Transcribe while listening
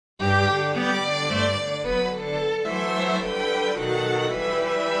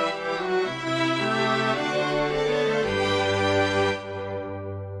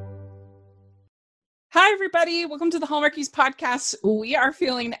everybody. Welcome to the Hallmarkies podcast. We are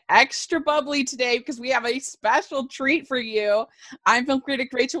feeling extra bubbly today because we have a special treat for you. I'm film critic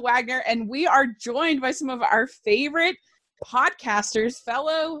Rachel Wagner, and we are joined by some of our favorite podcasters,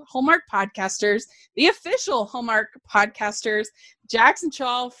 fellow Hallmark podcasters, the official Hallmark podcasters, Jax and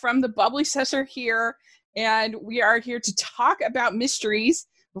Shaw from the Bubbly Session here, and we are here to talk about mysteries.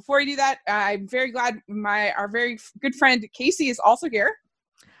 Before I do that, I'm very glad our very good friend Casey is also here.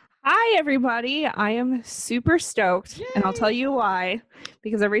 Hi, everybody. I am super stoked, Yay. And I'll tell you why.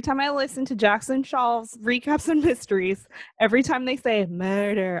 Because every time I listen to Jackson Shaw's recaps and mysteries, every time they say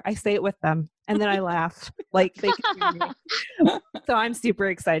murder, I say it with them. And then I laugh like they can hear me. So I'm super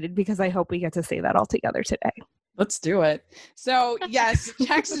excited because I hope we get to say that all together today. Let's do it. So, yes,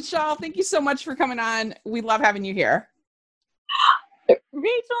 Jackson Shaw, thank you so much for coming on. We love having you here.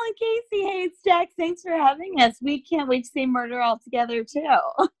 Rachel and Casey, hey, it's Jax. Thanks for having us. We can't wait to say murder all together, too.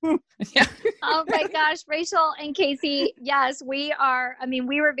 Yeah. Oh, my gosh. Rachel and Casey, yes, we are. I mean,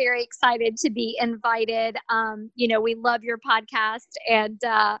 we were very excited to be invited. We love your podcast. And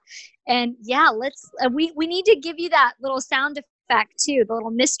yeah, we need to give you that little sound effect, too, the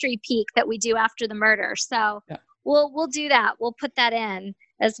little mystery peek that we do after the murder. So yeah. We'll do that. We'll put that in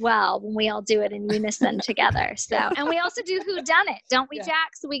as well when we all do it in unison together. So, and we also do Who Done It, don't we,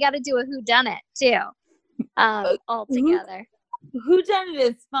 Jack? So we got to do a Who Done It too, all together. Who Done It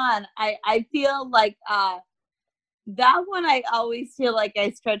is fun. I feel like that one. I always feel like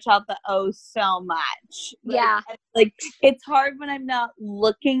I stretch out the O so much. Like it's hard when I'm not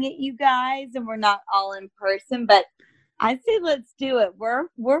looking at you guys and we're not all in person, but I say let's do it.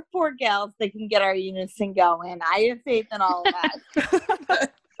 We're four gals that can get our unison going. I have faith in all of us.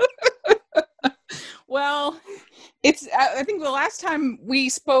 Well, I think the last time we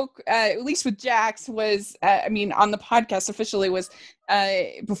spoke, at least with Jax, was on the podcast officially was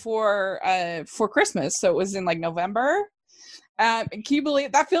before Christmas. So it was in like November. Can you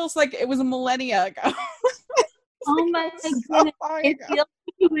believe that feels like it was a millennia ago? Oh my goodness. It feels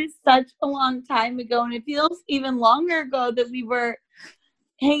like it was such a long time ago, and it feels even longer ago that we were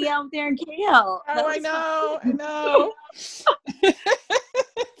hanging out there in KL. I know.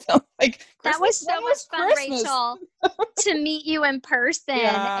 That was so much fun, Christmas. Rachel, to meet you in person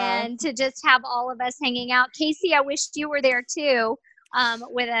and to just have all of us hanging out. Casey, I wished you were there too.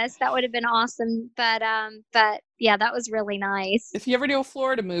 With us, that would have been awesome. But yeah, that was really nice. If you ever do a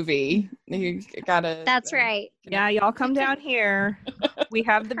Florida movie, you gotta. That's right. Yeah, y'all come down here. We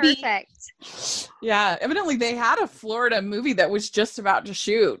have the perfect. Beat. Yeah, evidently they had a Florida movie that was just about to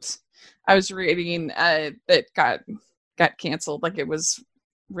shoot. I was reading that got canceled. Like it was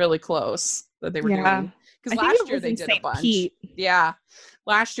really close that they were doing. Because last year they did a bunch. Pete. Yeah,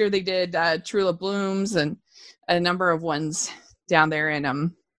 last year they did True Love Blooms and a number of ones down there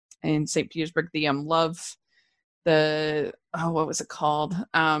in St. Petersburg. What was it called?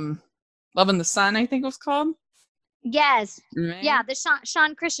 Love in the Sun, I think it was called. Yes. Mm-hmm. Yeah, the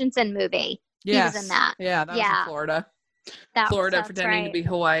Sean Christensen movie. Yes. He was in that. Yeah, that was in Florida. Florida pretending to be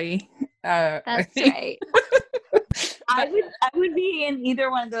Hawaii. That's right. I would be in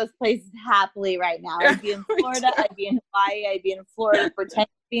either one of those places happily right now. I'd be in Florida, I'd be in Hawaii, I'd be in Florida, pretend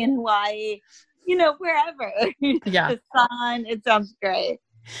to be in Hawaii, wherever. Yeah. The sun, it sounds great.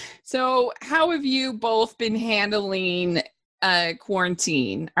 So how have you both been handling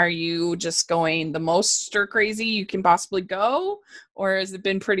quarantine? Are you just going the most stir crazy you can possibly go, or has it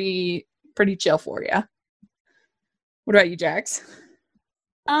been pretty chill for you? What about you, Jax?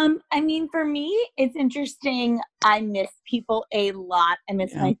 For me, it's interesting. I miss people a lot. I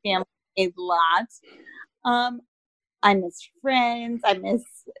miss my family a lot. I miss friends.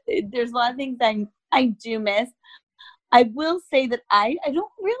 There's a lot of things I do miss. I will say that I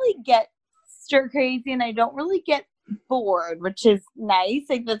don't really get stir crazy and I don't really get bored, which is nice.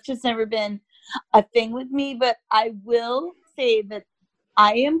 Like that's just never been a thing with me. But I will say that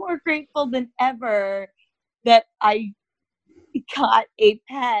I am more grateful than ever that I got a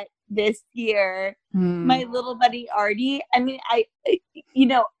pet this year. My little buddy Artie.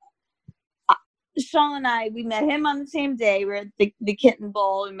 Shaw and I, we met him on the same day. We were at the Kitten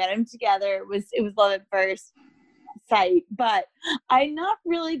Bowl. We met him together. It was love at first sight. But I not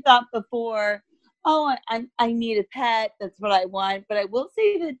really thought before, I need a pet. That's what I want. But I will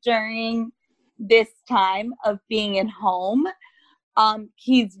say that during this time of being at home,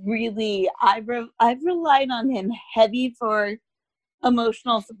 he's really, I've relied on him heavy for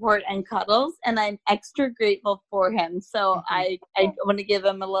emotional support and cuddles, and I'm extra grateful for him. So I want to give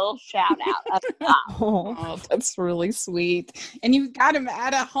him a little shout out. Oh, that's really sweet. And you got him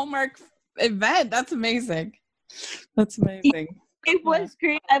at a Hallmark event. That's amazing. It was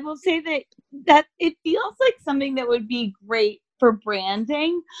great. I will say that that it feels like something that would be great for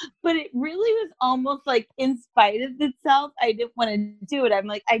branding, but it really was almost like in spite of itself, I didn't want to do it. I'm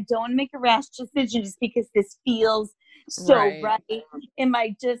like, I don't want to make a rash decision just because this feels so right. Am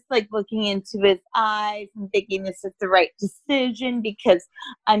I just like looking into his eyes and thinking this is the right decision because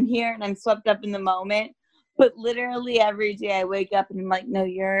I'm here and I'm swept up in the moment? But literally every day I wake up and I'm like, no,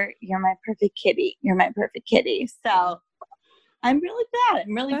 you're my perfect kitty. You're my perfect kitty. So I'm really glad.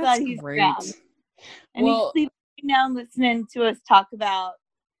 I'm really glad he's around. And he's sleeping now listening to us talk about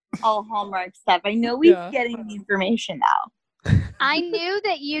all Hallmark stuff. I know he's getting the information now. I knew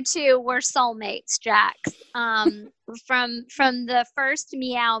that you two were soulmates, Jax. From the first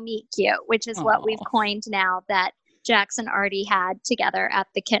Meow Meet Cute, which is what we've coined now that Jax and Artie had together at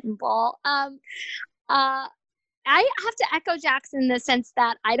the Kitten Ball. I have to echo Jackson in the sense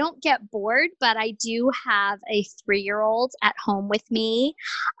that I don't get bored, but I do have a 3-year-old at home with me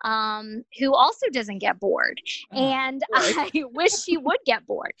who also doesn't get bored. And I wish she would get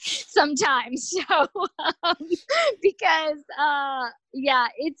bored sometimes. So, because,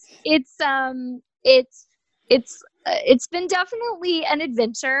 it's been definitely an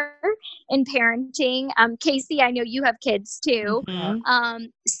adventure in parenting. Casey, I know you have kids too. Mm-hmm.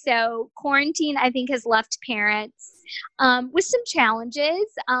 So quarantine, I think, has left parents with some challenges.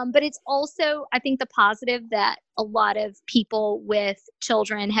 But it's also, I think, the positive that a lot of people with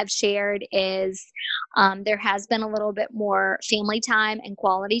children have shared is there has been a little bit more family time and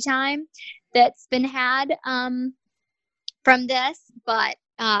quality time that's been had from this. But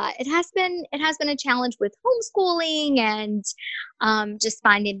it has been a challenge with homeschooling and just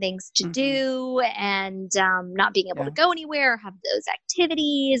finding things to do and not being able to go anywhere or have those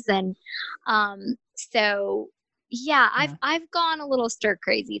activities. And so, I've gone a little stir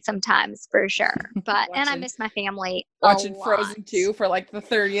crazy sometimes for sure. But and I miss my family. Watching Frozen 2 for like the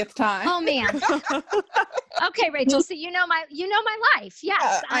 30th time. Oh man. Okay, Rachel. So you know my life.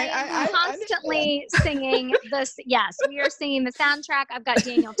 Yes, I'm constantly singing this. Yes, we are singing the soundtrack. I've got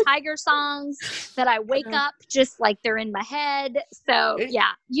Daniel Tiger songs that I wake up just like they're in my head. So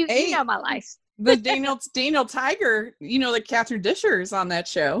you know my life. The Daniel Tiger. You know, like Catherine Disher is on that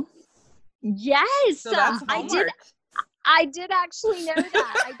show. Yes, so that's I did actually know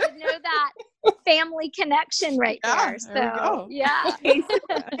that. I did know that family connection right there. So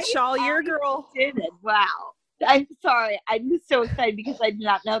Shawl, your girl did it. Wow. I'm sorry. I'm so excited because I did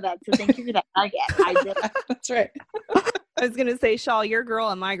not know that. So thank you for that nugget. I did. That's right. I was gonna say, Shawl, your girl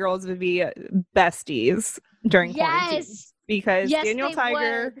and my girls would be besties during quarantine because Daniel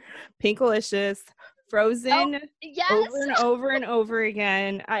Tiger, Pinkalicious, Frozen over and over and over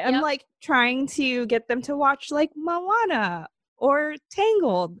again. I'm like trying to get them to watch like Moana or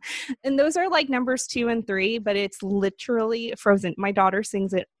Tangled. And those are like numbers 2 and 3, but it's literally Frozen. My daughter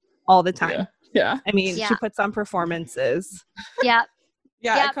sings it all the time. Yeah. I mean, she puts on performances. Yeah.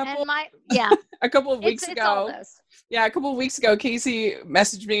 Yeah. A couple of weeks ago. Yeah, a couple of weeks ago, Casey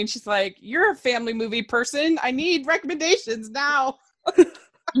messaged me and she's like, "You're a family movie person. I need recommendations now."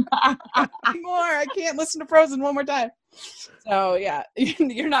 More. I can't listen to Frozen one more time. So yeah,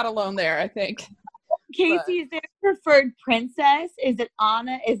 you're not alone there, I think. Casey, is there a preferred princess? Is it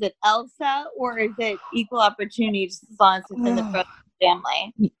Anna? Is it Elsa? Or is it equal opportunity just as long as it's in the Frozen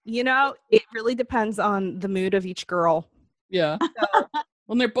family? You know, it really depends on the mood of each girl. Yeah. So,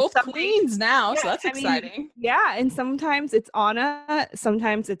 well, they're both queens now, so that's exciting. And sometimes it's Anna,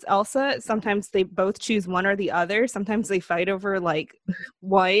 sometimes it's Elsa, sometimes they both choose one or the other, sometimes they fight over like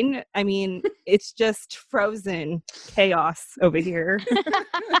one. I mean, it's just Frozen chaos over here.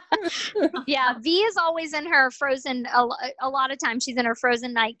 Yeah, V is always in her Frozen. A lot of times she's in her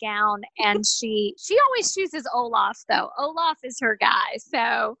Frozen nightgown, and she always chooses Olaf though. Olaf is her guy,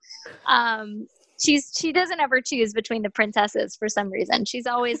 so she doesn't ever choose between the princesses for some reason. She's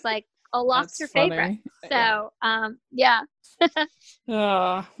always like, Olaf's her favorite. So,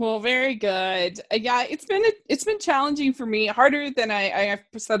 well, very good. It's been challenging for me, harder than I've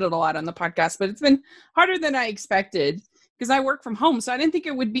said it a lot on the podcast, but it's been harder than I expected because I work from home. So I didn't think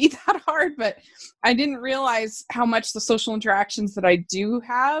it would be that hard, but I didn't realize how much the social interactions that I do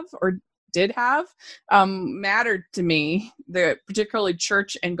have or did have mattered to me, particularly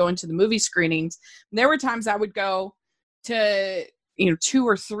church and going to the movie screenings. And there were times I would go to 2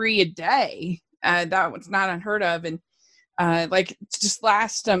 or 3 a day. That was not unheard of. And like just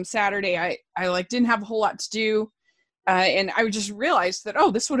last Saturday, I like didn't have a whole lot to do, and I just realized that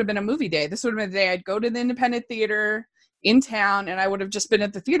this would have been a movie day. This would have been the day I'd go to the independent theater in town, and I would have just been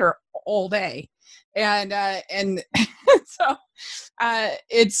at the theater all day. And so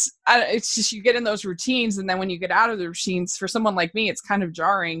it's just you get in those routines, and then when you get out of the routines, for someone like me, it's kind of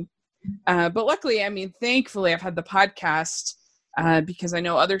jarring But luckily, I mean, thankfully, I've had the podcast because I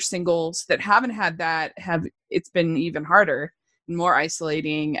know other singles that haven't had that it's been even harder and more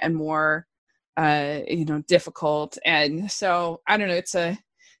isolating and more, difficult. And so I don't know,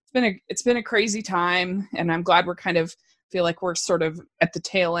 it's been a crazy time, and I'm glad we're kind of feel like we're sort of at the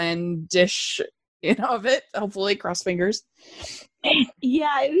tail end dish, of it. Hopefully, cross fingers.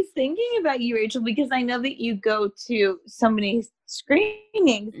 Yeah, I was thinking about you, Rachel, because I know that you go to so many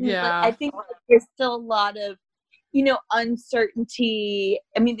screenings. Yeah. I think there's still a lot of, uncertainty.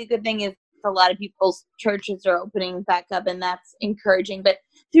 I mean, the good thing is a lot of people's churches are opening back up, and that's encouraging. But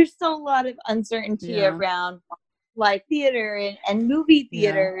there's still a lot of uncertainty around live theater and movie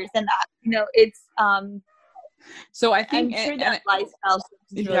theaters, and it's So I think I'm sure that lifestyle is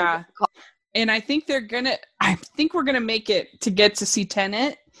really difficult. And I think we're gonna make it to get to see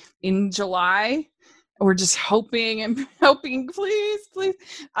Tenet in July. We're just hoping, please. But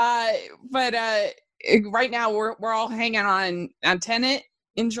right now we're all hanging on Tenet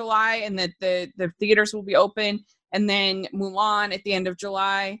in July, and that the theaters will be open, and then Mulan at the end of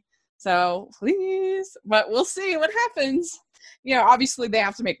July. So please, but we'll see what happens. Obviously they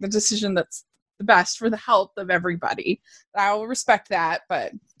have to make the decision that's the best for the health of everybody. I will respect that,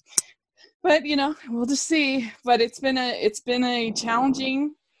 but we'll just see. But it's been a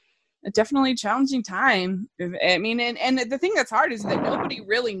definitely challenging time. I mean, and the thing that's hard is that nobody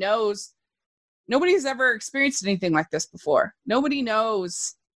really knows. Nobody's ever experienced anything like this before. Nobody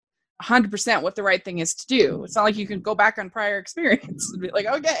knows 100% what the right thing is to do. It's not like you can go back on prior experience and be like,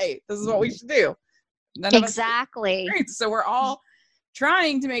 okay, this is what we should do. Exactly. So we're all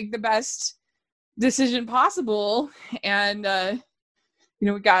trying to make the best decision possible. And,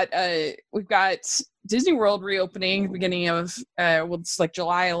 we've got Disney World reopening beginning of, it's like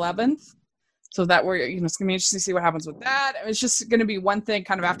July 11th. So that it's going to be interesting to see what happens with that. It's just going to be one thing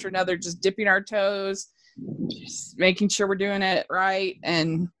kind of after another, just dipping our toes, just making sure we're doing it right.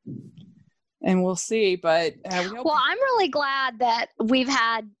 And we'll see. But I'm really glad that we've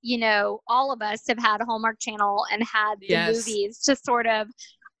had, all of us have had a Hallmark Channel and had the movies to sort of,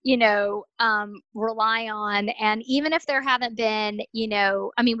 rely on. And even if there haven't been,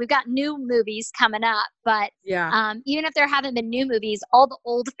 we've got new movies coming up, but even if there haven't been new movies, all the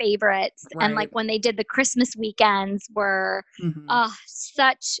old favorites and like when they did the Christmas weekends were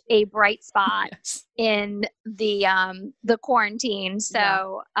such a bright spot in the quarantine.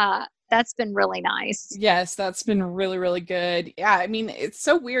 So that's been really nice. Yes, that's been really, really good. Yeah, I mean, it's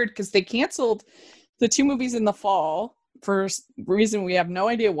so weird because they canceled the two movies in the fall for a reason we have no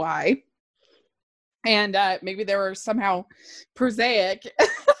idea why. And maybe they were somehow prosaic.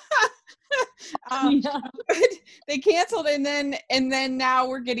 They canceled, and then now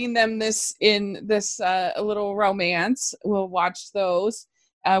we're getting them this a little romance. We'll watch those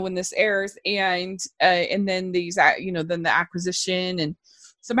when this airs, and then these then the acquisition, and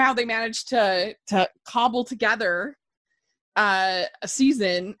somehow they managed to cobble together a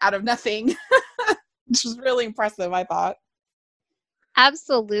season out of nothing. Which was really impressive, I thought.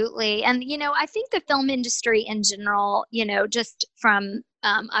 Absolutely. And, I think the film industry in general, just from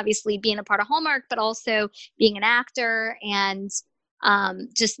obviously being a part of Hallmark, but also being an actor and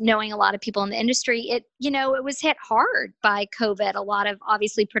just knowing a lot of people in the industry, it was hit hard by COVID. A lot of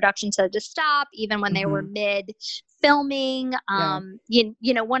obviously productions had to stop even when they were mid filming. One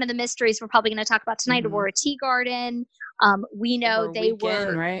of the mysteries we're probably going to talk about tonight, Aurora Tea Garden. We know they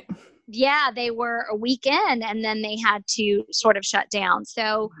were right. Yeah, they were a weekend and then they had to sort of shut down.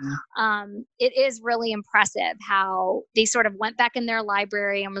 So it is really impressive how they sort of went back in their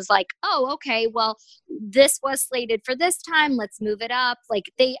library and was like, oh, okay, well, this was slated for this time. Let's move it up. Like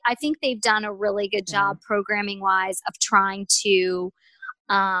I think they've done a really good job programming wise of trying to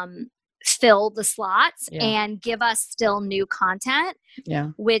fill the slots and give us still new content,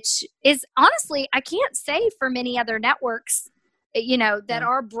 which is honestly, I can't say for many other networks that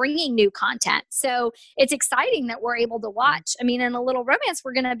are bringing new content. So it's exciting that we're able to watch. I mean, in A Little Romance,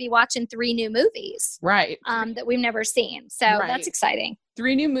 we're going to be watching 3 new movies. Right. That we've never seen. So that's exciting.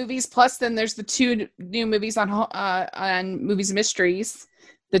 3 new movies. Plus then there's the 2 new movies on Movies and Mysteries.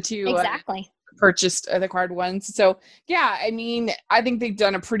 The 2 exactly purchased the acquired ones. So yeah, I mean, I think they've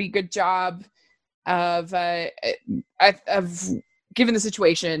done a pretty good job of given the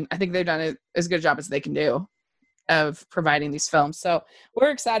situation. I think they've done as good a job as they can do of providing these films. So we're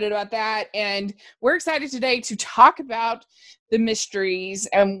excited about that. And we're excited today to talk about the mysteries.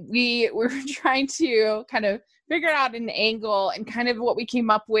 And we're trying to kind of figure out an angle, and kind of what we came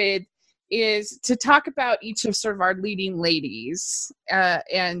up with is to talk about each of sort of our leading ladies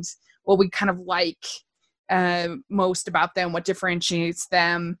and what we kind of like most about them, what differentiates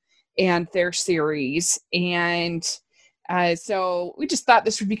them. and their series. And so we just thought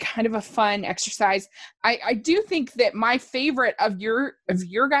this would be kind of a fun exercise. I do think that my favorite of your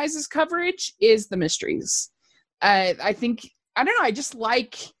guys' coverage is the mysteries. I think, I don't know, I just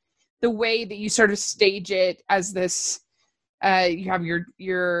like the way that you sort of stage it as this, you have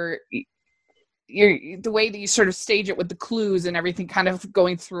your the way that you sort of stage it with the clues and everything kind of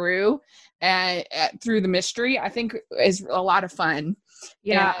going through through the mystery, I think is a lot of fun.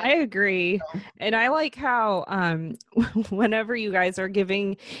 Yeah, I agree. And I like how whenever you guys are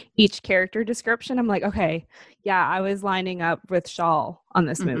giving each character description, I'm like, okay, yeah, I was lining up with Shawl on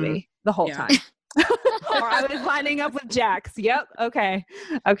this movie the whole time. Or I was lining up with Jax. Yep. Okay,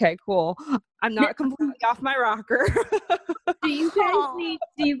 cool. I'm not completely off my rocker. Do you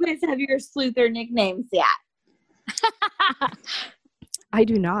guys have your sleuther nicknames yet? I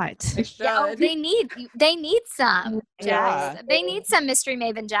do not. Oh, they need some. Yeah. Jax. They need some Mystery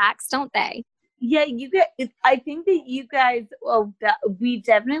Maven Jax, don't they? Yeah, you guys. I think that you guys. We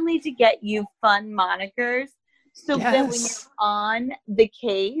definitely need to get you fun monikers so that when you're on the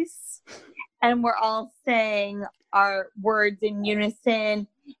case and we're all saying our words in unison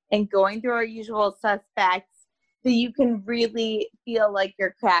and going through our usual suspects, that you can really feel like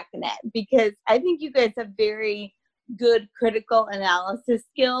you're cracking it. Because I think you guys have very good critical analysis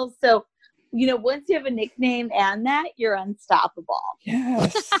skills. So, once you have a nickname and that, you're unstoppable.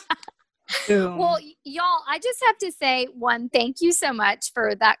 Yes. Well, y'all, I just have to say, one, thank you so much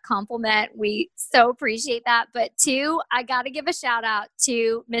for that compliment. We so appreciate that. But two, I got to give a shout out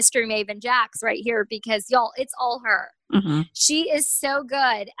to Mystery Maven Jax right here, because y'all, it's all her. Mm-hmm. She is so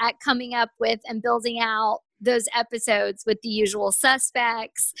good at coming up with and building out those episodes with the usual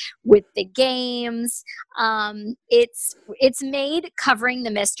suspects, with the games. It's made covering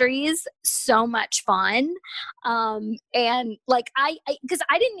the mysteries so much fun. And like because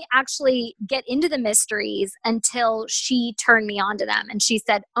I didn't actually get into the mysteries until she turned me on to them, and she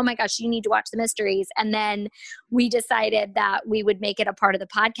said, "Oh my gosh, you need to watch the mysteries." And then we decided that we would make it a part of the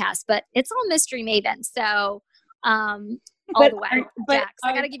podcast. But it's all Mystery Maven, so all the way. Jax,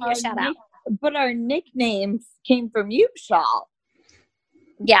 I got to give you a shout out. But our nicknames came from you, Shawl.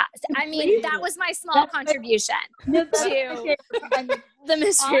 Yeah, I mean, that was my small contribution to the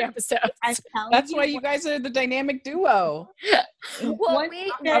mystery episode. That's why you guys are the dynamic duo Well, of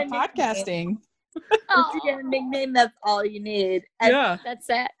podcasting. Once you get a nickname, that's all you need. Yeah. That's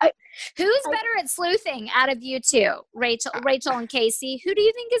it. Who's better at sleuthing out of you two? Rachel and Casey. Who do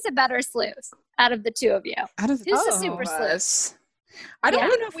you think is a better sleuth out of the two of you? Who's the super sleuth? I don't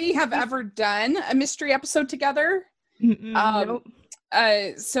know if we have ever done a mystery episode together. Nope.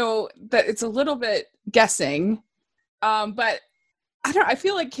 So that it's a little bit guessing. But I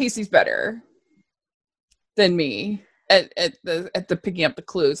feel like Casey's better than me at the picking up the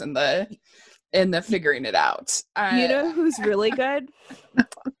clues and the figuring it out. You know who's really good?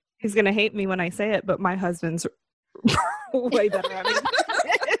 He's gonna hate me when I say it, but my husband's way better at it.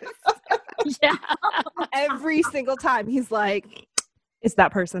 Yeah. Every single time he's like, it's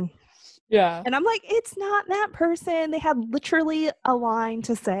that person. Yeah. And I'm like, it's not that person. They had literally a line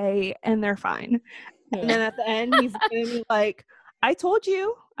to say and they're fine. Yeah. And then at the end, he's going to be like, I told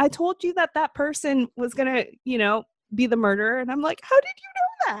you that person was going to, be the murderer. And I'm like, how did you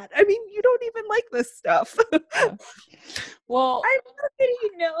know that? I mean, you don't even like this stuff. Yeah. Well, I love that he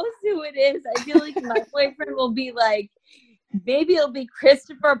knows who it is. I feel like my boyfriend will be like, maybe it'll be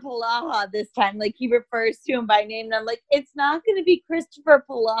Christopher Palaha this time. Like, he refers to him by name. And I'm like, it's not going to be Christopher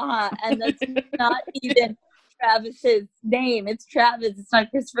Palaha. And that's not even Travis's name. It's Travis. It's not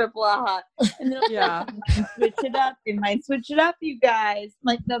Christopher Palaha. And they'll switch it up. They might switch it up, you guys.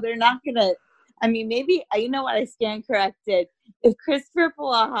 I'm like, no, they're not going to. I mean, maybe, you know what? I stand corrected. If Christopher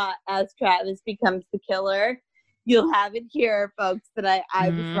Palaha as Travis becomes the killer, you'll have it here, folks, that I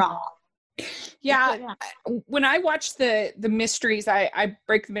was wrong. Yeah, when I watch the mysteries, I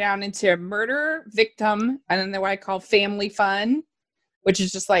break them down into murder, victim, and then what I call family fun, which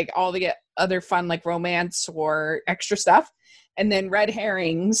is just like all the other fun, like romance or extra stuff. And then red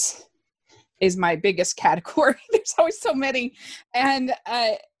herrings is my biggest category. There's always so many. And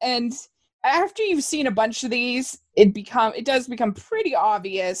after you've seen a bunch of these, it does become pretty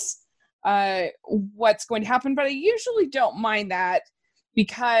obvious what's going to happen. But I usually don't mind that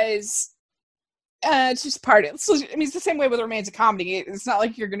because it's just part of it. So, I mean, it's the same way with romantic comedy. It's not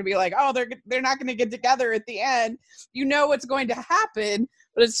like you're going to be like, oh, they're not going to get together at the end. You know what's going to happen,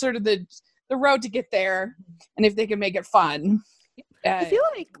 but it's sort of the road to get there. And if they can make it fun. I feel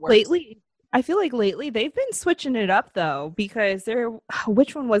like lately they've been switching it up though, because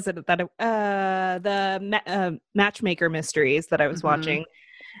which one was it that the matchmaker mysteries that I was watching,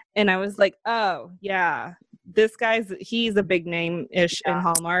 And I was like, oh, yeah, he's a big name-ish in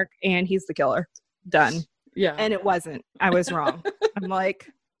Hallmark, and he's the killer. Done. Yeah. And it wasn't. I was wrong. I'm like,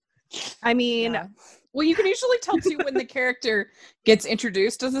 I mean... Yeah. Well, you can usually tell, too, when the character gets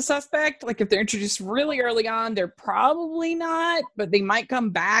introduced as a suspect. Like, if they're introduced really early on, they're probably not, but they might come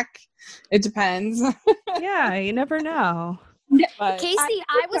back. It depends. Yeah, you never know. But Casey,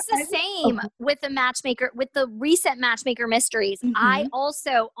 I was the same with the recent Matchmaker Mysteries. I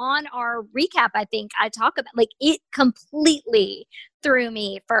also, on our recap, I think I talk about, like, it completely threw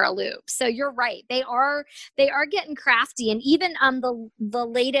me for a loop. So you're right. They are getting crafty. And even the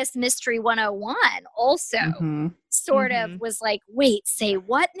latest Mystery 101 also sort of was like, wait, say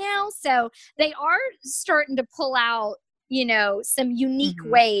what now? So they are starting to pull out, some unique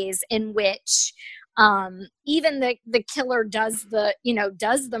ways in which even the killer does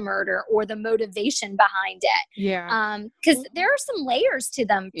the murder or the motivation behind it. Yeah. Because there are some layers to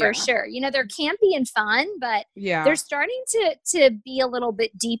them for sure. They're campy and fun, but they're starting to be a little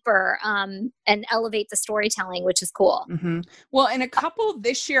bit deeper and elevate the storytelling, which is cool. Well, and a couple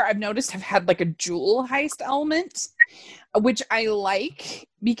this year I've noticed have had like a jewel heist element, which I like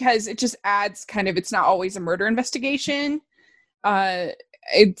because it just adds it's not always a murder investigation.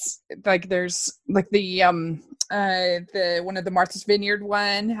 It's like there's like the one of the Martha's Vineyard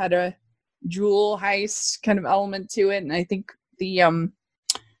one had a jewel heist kind of element to it, and I think the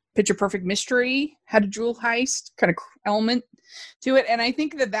Picture Perfect Mystery had a jewel heist kind of element to it, and I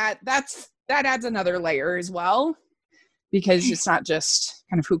think that adds another layer as well, because it's not just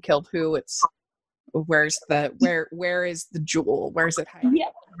kind of who killed who, it's where is the jewel, where is it hiding? Yeah,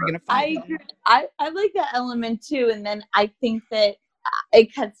 we're gonna find I like that element too, and then I think that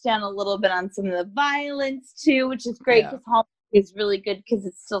it cuts down a little bit on some of the violence too, which is great because Hallmark is really good because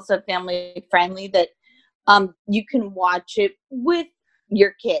it's still so family friendly that you can watch it with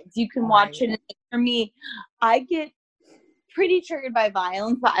your kids. You can watch it. And for me, I get pretty triggered by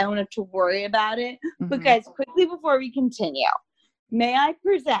violence, but I don't have to worry about it because quickly before we continue, may I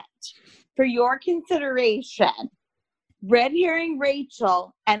present for your consideration Red Herring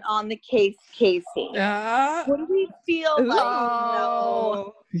Rachel and On the Case Casey. What do we feel like?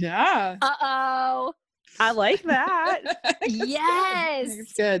 Oh, yeah. Uh-oh. I like that. Yes.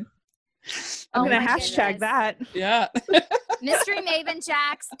 It's good. I'm going to hashtag that. Yeah. Mystery Maven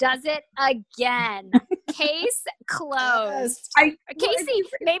Jax does it again. Case closed. Casey,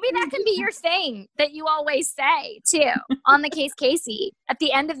 maybe that can be your thing that you always say too. On the Case Casey. At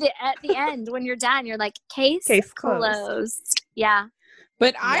the end when you're done, you're like, case closed. Yeah.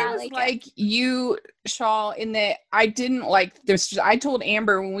 But I was like you, Shaw, in that I didn't like this. I told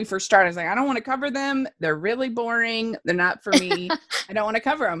Amber when we first started, I was like, I don't want to cover them. They're really boring. They're not for me. I don't want to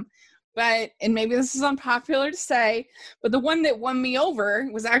cover them. And maybe this is unpopular to say, but the one that won me over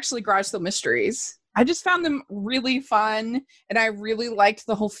was actually Garage Sale Mysteries. I just found them really fun, and I really liked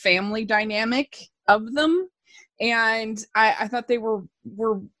the whole family dynamic of them. And I thought they were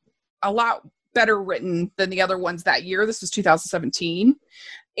a lot better written than the other ones that year. This was 2017.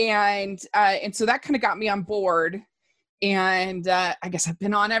 And so that kind of got me on board. And I guess I've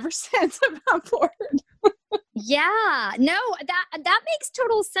been on ever since. I'm on board. Yeah, no, that makes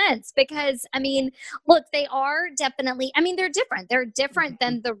total sense because, I mean, look, they are definitely, I mean, they're different. They're different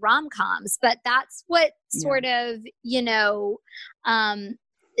than the rom-coms, but that's what sort of,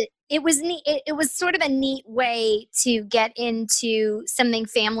 it was neat. It was sort of a neat way to get into something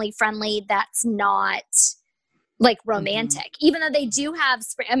family friendly that's not like romantic, even though they do have,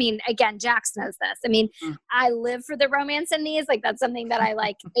 I mean, again, Jax knows this. I mean, I live for the romance in these. Like, that's something that I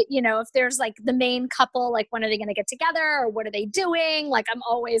like, if there's like the main couple, like, when are they going to get together or what are they doing? Like, I'm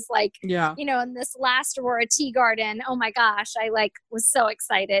always like, in this last Aurora Tea Garden, oh my gosh, I like was so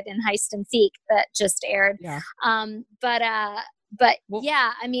excited in Heist and Seek that just aired. Yeah. But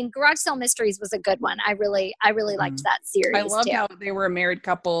yeah, I mean, Garage Sale Mysteries was a good one. I really liked that series. I loved how they were a married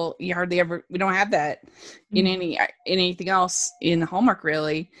couple. We don't have that in anything else in Hallmark,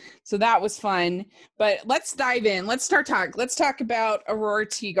 really. So that was fun. But let's dive in. Let's talk about Aurora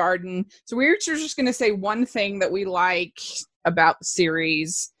Tea Garden. So we're just going to say one thing that we like about the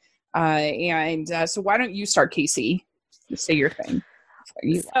series. So why don't you start, Casey? Say your thing.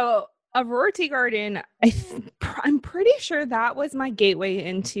 So Aurora Tea Garden, I'm pretty sure that was my gateway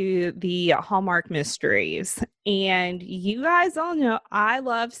into the Hallmark mysteries. And you guys all know I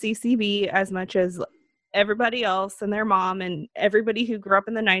love CCB as much as everybody else and their mom and everybody who grew up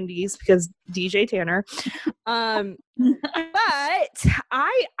in the 90s because DJ Tanner. But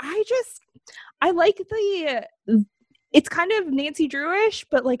I like it's kind of Nancy Drew-ish,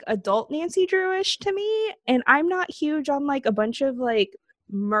 but like adult Nancy Drew-ish to me. And I'm not huge on like a bunch of like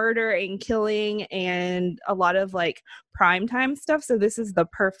murder and killing and a lot of like primetime stuff. So this is the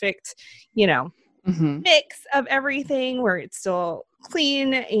perfect, mix of everything where it's still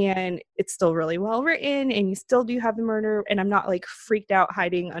clean and it's still really well written and you still do have the murder. And I'm not like freaked out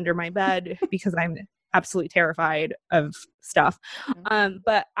hiding under my bed because I'm absolutely terrified of stuff.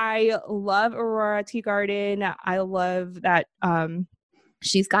 But I love Aurora Teagarden. I love that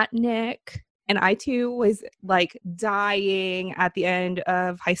she's got Nick. And I too was like dying at the end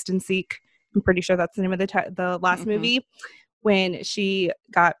of Heist and Seek. I'm pretty sure that's the name of the last movie, when she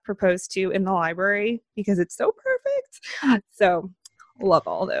got proposed to in the library, because it's so perfect. So love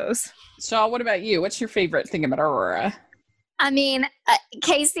all those. Shaw, what about you? What's your favorite thing about Aurora? I mean,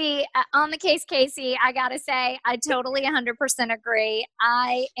 Casey, on the case, Casey, I got to say, I totally 100% agree.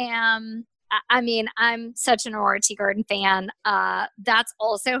 I'm such an Aurora Teagarden fan. That's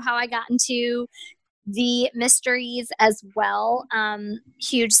also how I got into the mysteries as well.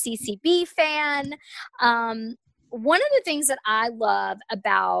 Huge CCB fan. One of the things that I love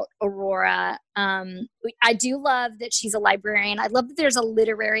about Aurora, I do love that she's a librarian. I love that there's a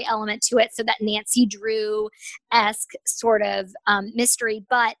literary element to it, so that Nancy Drew-esque sort of mystery.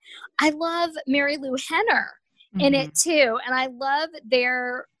 But I love Mary Lou Henner in it too. And I love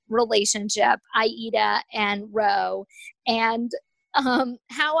their relationship, Aida and Ro, and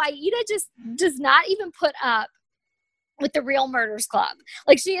how Aida just does not even put up with the Real Murders Club.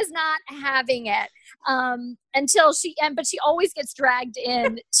 Like, she is not having it until but she always gets dragged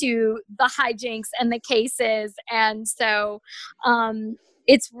into the hijinks and the cases. And so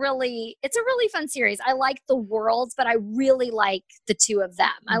it's a really fun series. I like the worlds, but I really like the two of them.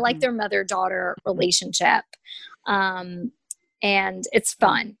 I like their mother-daughter relationship. And it's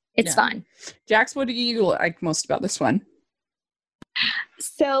fun. It's fun. Jax, what do you like most about this one?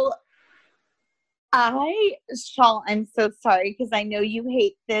 So Shaw, I'm so sorry because I know you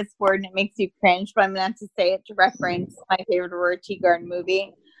hate this word and it makes you cringe, but I'm going to have to say it to reference my favorite Aurora Teagarden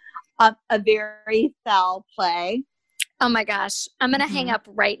movie. A very foul play. Oh my gosh. I'm going to hang up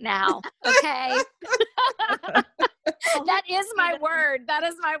right now. Okay. That is my word. That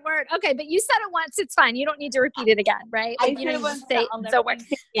is my word. Okay. But you said it once. It's fine. You don't need to repeat it again, right? Like, you know, you say the word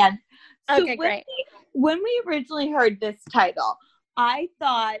again. Okay, great. When we originally heard this title, I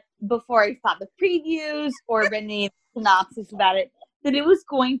thought, before I saw the previews or read any synopsis about it, that it was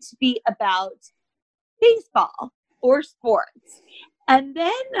going to be about baseball or sports. And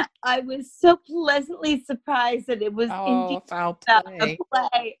then I was so pleasantly surprised that it was indeed foul about play. a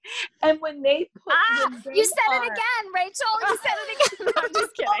play. And when they put you said it again, Rachel. You said it again. No, I'm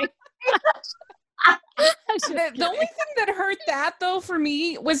just kidding. The only thing that hurt that, though, for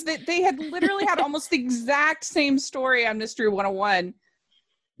me was that they had literally had almost the exact same story on Mystery 101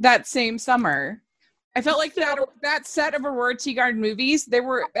 that same summer. I felt like that set of Aurora Teagarden movies,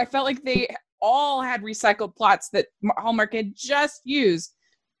 I felt like they all had recycled plots that Hallmark had just used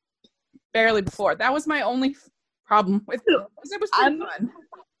barely before. That was my only problem with it. It was pretty fun.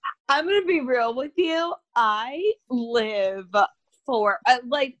 I'm going to be real with you. I live for, I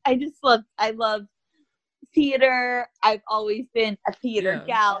love theater. I've always been a theater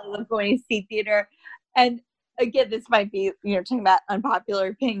gal. I love going to see theater. And again, this might be, talking about unpopular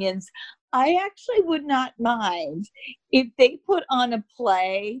opinions. I actually would not mind if they put on a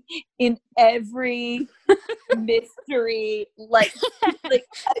play in every mystery.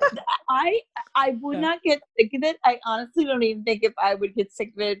 I would not get sick of it. I honestly don't even think if I would get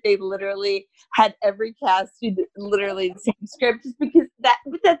sick of it if they literally had every cast do literally the same script, just because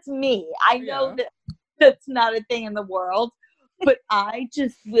that's me. I know that that's not a thing in the world, but I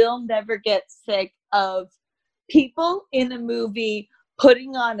just will never get sick of people in a movie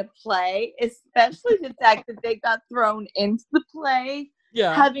putting on a play, especially the fact that they got thrown into the play,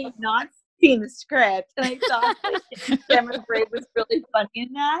 having not seen the script. And I thought that Gemma Bray was really funny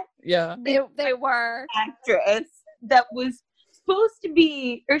in that. Yeah. They were. Actress that was supposed to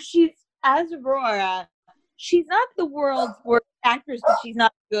be, or she's, as Aurora, she's not the world's worst actress, but she's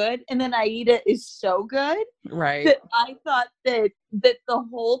not good. And then Aida is so good. Right. That I thought that the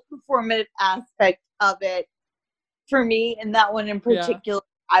whole performative aspect of it, for me, and that one in particular,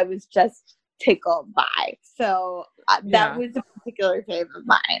 I was just tickled by. So that was a particular favorite of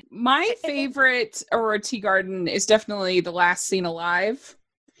mine. My favorite Aurora Teagarden is definitely The Last Scene Alive,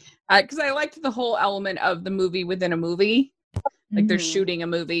 because I liked the whole element of the movie within a movie. Like they're shooting a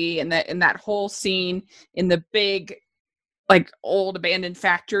movie, and that whole scene in the big, like, old abandoned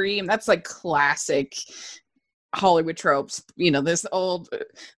factory, and that's like classic Hollywood tropes,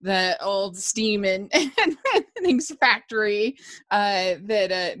 the old steam and things factory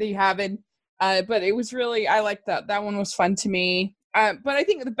that you have in. But it was really, I liked that. That one was fun to me. but I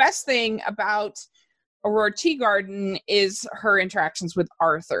think the best thing about Aurora Teagarden is her interactions with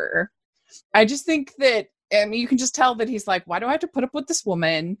Arthur. I just think that, I mean, you can just tell that he's like, why do I have to put up with this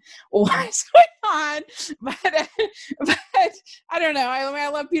woman? What is going on? But I don't know. I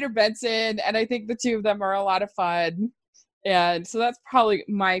love Peter Benson, and I think the two of them are a lot of fun. And so that's probably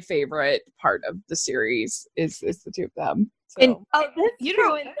my favorite part of the series is the two of them. So. And that's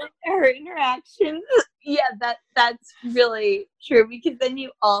true. And her interactions, that's really true, because then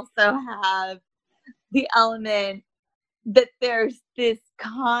you also have the element that there's this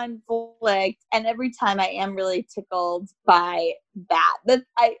conflict, and every time I am really tickled by that.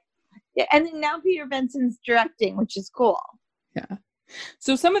 And then now Peter Benson's directing, which is cool. Yeah.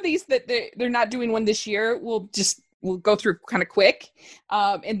 So some of these that they're not doing one this year, we'll go through kind of quick,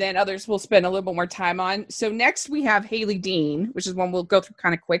 and then others we'll spend a little bit more time on. So next we have Haley Dean, which is one we'll go through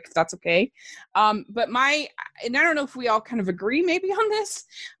kind of quick, if that's okay. But and I don't know if we all kind of agree maybe on this,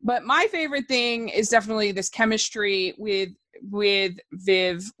 but my favorite thing is definitely this chemistry with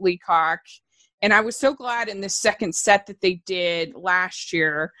Viv Leacock. And I was so glad in the second set that they did last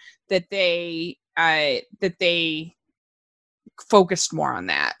year that they focused more on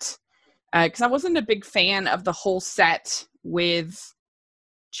that. Because I wasn't a big fan of the whole set with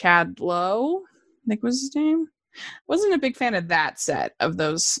Chad Lowe, I think was his name. Wasn't a big fan of that set of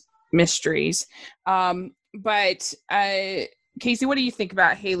those mysteries. But Casey, what do you think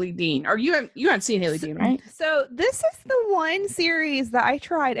about Haley Dean? Or you haven't seen Haley Dean, right? So this is the one series that I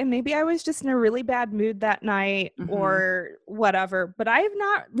tried, and maybe I was just in a really bad mood that night or whatever, but I have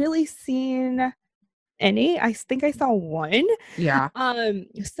not really seen any. I think I saw one. Yeah.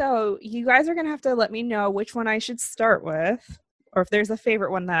 So you guys are gonna have to let me know which one I should start with, or if there's a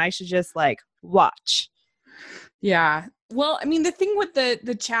favorite one that I should just like watch. Yeah. Well, I mean, the thing with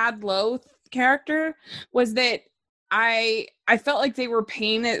the Chad Lowe character was that I felt like they were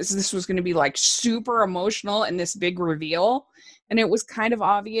paying it as this was going to be like super emotional and this big reveal, and it was kind of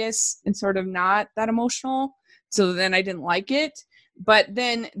obvious and sort of not that emotional. So then I didn't like it. But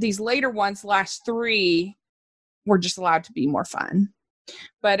then these later ones, last three, were just allowed to be more fun.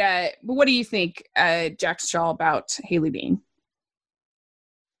 But what do you think, Jax Shaw, about Haley Dean?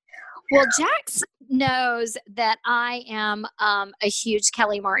 Well, Jax knows that I am a huge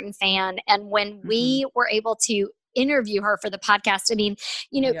Kelly Martin fan. And when we were able to interview her for the podcast, I mean,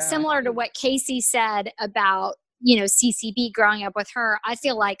 similar to what Casey said about, CCB growing up with her, I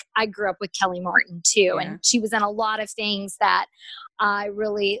feel like I grew up with Kelly Martin too. And she was in a lot of things that I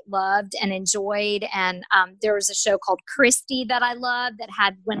really loved and enjoyed. And there was a show called Christy that I loved that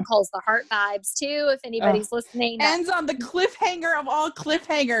had When Calls the Heart vibes too, if anybody's listening. Ends on the cliffhanger of all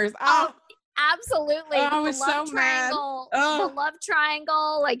cliffhangers. Oh, absolutely. I was so mad. The love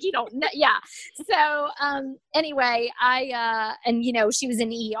triangle, like, you don't know. Yeah. So anyway, she was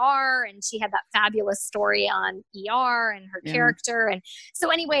in ER, and she had that fabulous story on ER and her character. And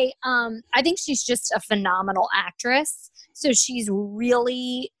so anyway, I think she's just a phenomenal actress. So she's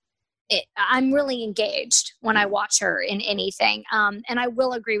really, I'm really engaged when I watch her in anything. And I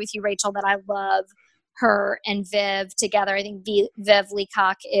will agree with you, Rachel, that I love her and Viv together. I think Viv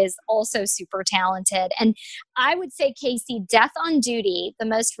Leacock is also super talented. And I would say, Casey, Death on Duty, the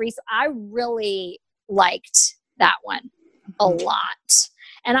most recent, I really liked that one a lot.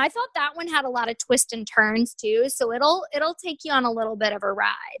 And I thought that one had a lot of twists and turns too. So it'll take you on a little bit of a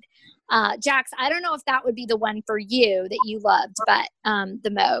ride. Jax, I don't know if that would be the one for you that you loved, but the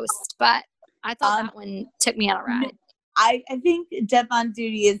most, but I thought that one took me on a ride. I think Death on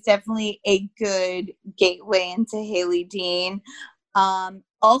Duty is definitely a good gateway into Haley Dean.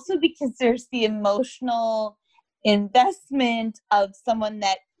 Also because there's the emotional investment of someone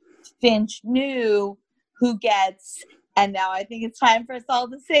that Finch knew who gets, and now I think it's time for us all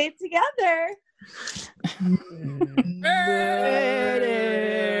to say it together.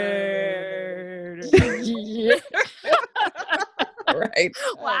 Right.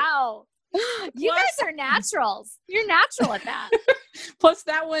 Wow. You guys are naturals. You're natural at that. Plus,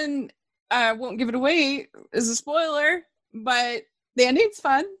 that one, won't give it away, is a spoiler, but the ending's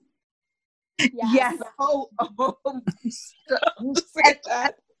fun. Yes. Oh.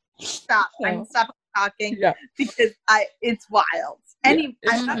 Stop. So, I'm stopping talking because it's wild. Anyway,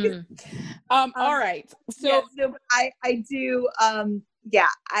 all right. So I do.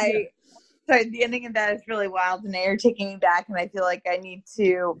 Sorry, the ending of that is really wild, and you're taking me back, and I feel like I need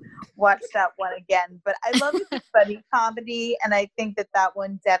to watch that one again. But I love the buddy comedy, and I think that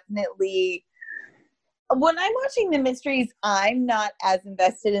one definitely when I'm watching the mysteries, I'm not as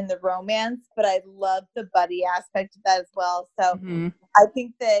invested in the romance, but I love the buddy aspect of that as well. So I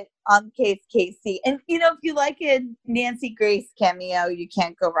think that on Case Casey, and if you like a Nancy Grace cameo, you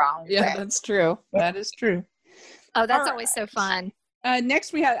can't go wrong. Yeah, that's true. That is true. Oh, that's always so fun.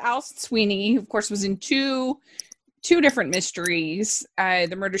 Next, we had Alison Sweeney, who, of course, was in two different mysteries,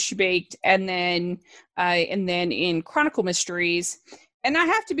 The Murder She Baked, and then in Chronicle Mysteries. And I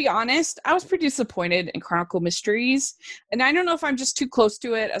have to be honest, I was pretty disappointed in Chronicle Mysteries. And I don't know if I'm just too close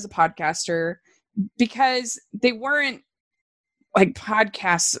to it as a podcaster, because they weren't like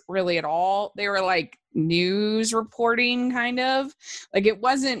podcasts really at all. They were like news reporting, kind of. Like, it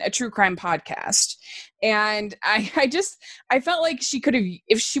wasn't a true crime podcast. And I felt like she could have,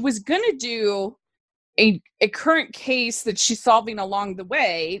 if she was going to do a current case that she's solving along the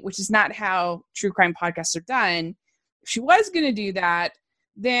way, which is not how true crime podcasts are done. If she was going to do that,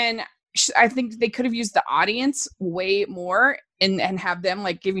 then I think they could have used the audience way more and have them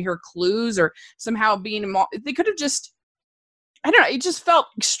like giving her clues or somehow being, they could have just, I don't know. It just felt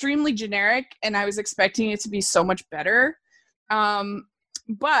extremely generic, and I was expecting it to be so much better.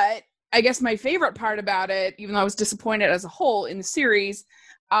 But I guess my favorite part about it, even though I was disappointed as a whole in the series,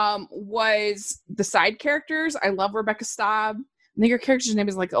 was the side characters. I love Rebecca Staub. I think her character's name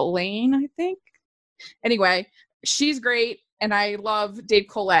is like Elaine, I think. Anyway, she's great, and I love Dave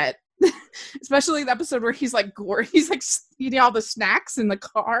Collette, especially the episode where he's like eating all the snacks in the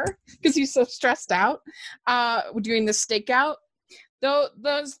car because he's so stressed out doing the stakeout.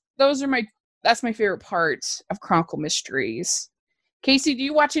 Those are that's my favorite part of Chronicle Mysteries. Casey, do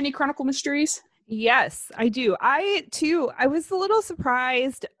you watch any Chronicle Mysteries? Yes, I do. I was a little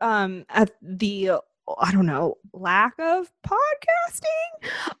surprised at the, I don't know, lack of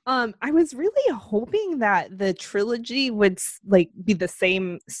podcasting. I was really hoping that the trilogy would like be the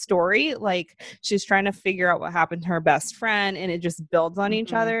same story. Like, she's trying to figure out what happened to her best friend, and it just builds on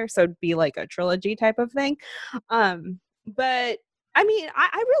each other. So it'd be like a trilogy type of thing. But I mean,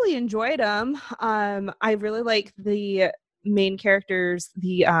 I really enjoyed them. I really like the main characters,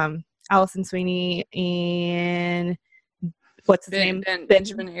 the Alison Sweeney and what's his name?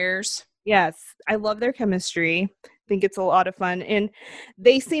 Benjamin Ayres. Yes, I love their chemistry. I think it's a lot of fun, and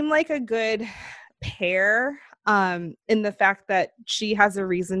they seem like a good pair in the fact that she has a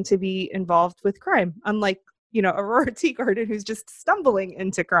reason to be involved with crime, unlike Aurora Teagarden, who's just stumbling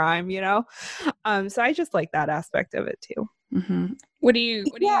into crime. So I just like that aspect of it too. What do you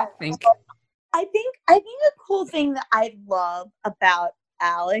think? I think a cool thing that I love about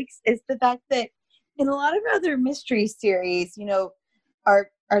Alex is the fact that in a lot of other mystery series, our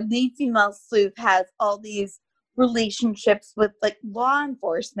lead female sleuth has all these relationships with like law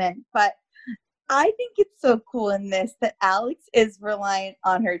enforcement, but I think it's so cool in this that Alex is reliant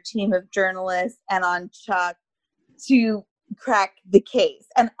on her team of journalists and on Chuck to crack the case.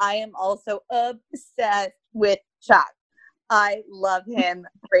 And I am also obsessed with Chuck. I love him.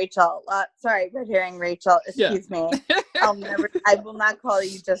 Rachel. Sorry, red herring Rachel. Excuse me. I will not call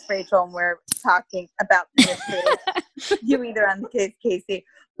you just Rachel when we're talking about the mystery. You either on the case, Casey.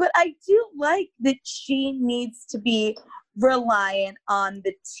 But I do like that she needs to be reliant on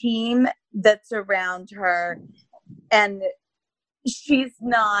the team that's around her. And she's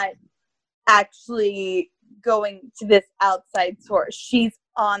not actually going to this outside source. She's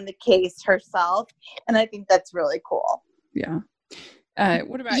on the case herself. And I think that's really cool. Yeah.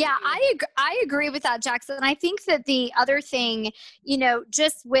 What about you? I agree with that, Jackson. I think that the other thing,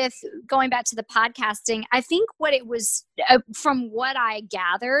 just with going back to the podcasting, I think what it was, from what I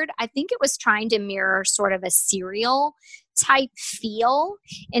gathered, I think it was trying to mirror sort of a serial type feel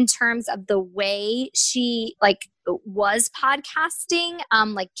in terms of the way she was podcasting,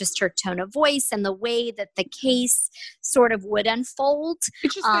 like just her tone of voice and the way that the case sort of would unfold.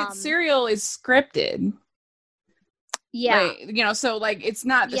 It's just that serial is scripted. Yeah. So it's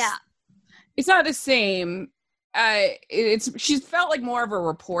not it's not the same. She's felt like more of a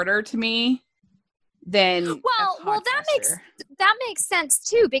reporter to me than that makes sense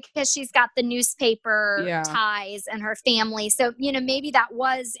too, because she's got the newspaper ties and her family. So, maybe that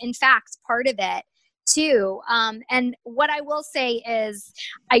was in fact part of it too. And what I will say is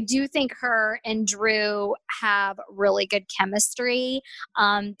I do think her and Drew have really good chemistry.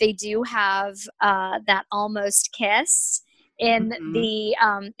 They do have that almost kiss in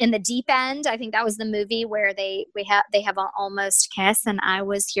the Deep End. I think that was the movie where they have an almost kiss, and I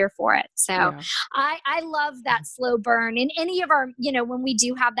was here for it. So I love that slow burn in any of our, when we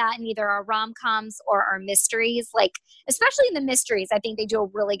do have that in either our rom-coms or our mysteries, like especially in the mysteries, I think they do a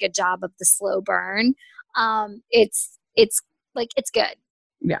really good job of the slow burn. It's good.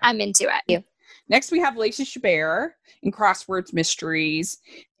 Yeah. I'm into it. Next, we have Lacey Chabert in Crosswords Mysteries.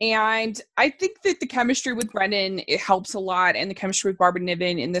 And I think that the chemistry with Brennan, it helps a lot. And the chemistry with Barbara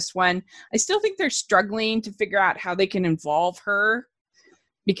Niven in this one, I still think they're struggling to figure out how they can involve her,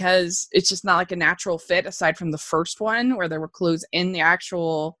 because it's just not like a natural fit aside from the first one where there were clues in the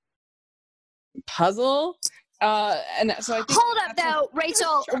actual puzzle. And so I think hold up though,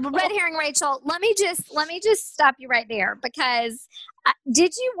 Rachel, red herring Rachel, let me just stop you right there, because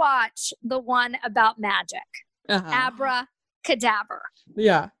did you watch the one about magic? Abracadabra.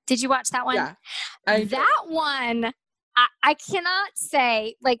 Yeah. Did you watch that one? Yeah. That one, I cannot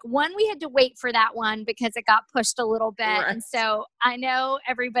say, like, one, we had to wait for that one because it got pushed a little bit. Right. And so I know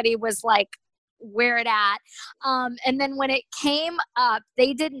everybody was like, where it at? And then when it came up,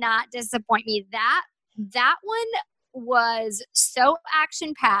 they did not disappoint me. That one was so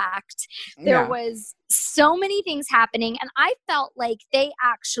action packed. There was so many things happening, and I felt like they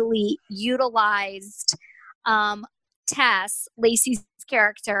actually utilized Tess, Lacey's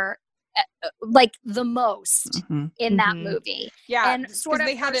character, like the most in that movie. Yeah, and sort of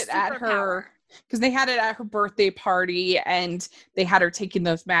they had it at superpower. her, because they had it at her birthday party, and they had her taking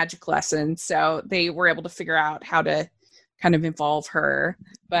those magic lessons, so they were able to figure out how to kind of involve her.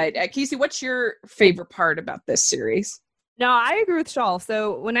 But Casey, what's your favorite part about this series? No, I agree with Shawl.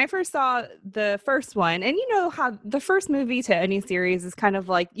 So when I first saw the first one, and you know how the first movie to any series is kind of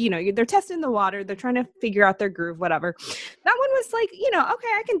like, you know, they're testing the water, they're trying to figure out their groove, whatever. That one was like, you know, okay,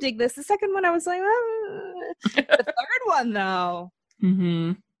 I can dig this. The second one, I was like, The third one, though,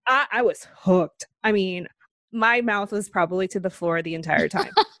 I was hooked. I mean, my mouth was probably to the floor the entire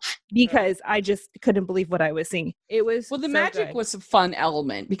time because I just couldn't believe what I was seeing. It was the so magic good. was a fun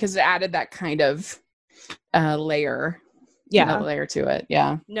element because it added that kind of layer. Layer to it.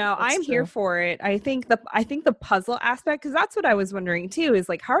 Yeah. No, I'm here for it. I think the puzzle aspect, because that's what I was wondering too, is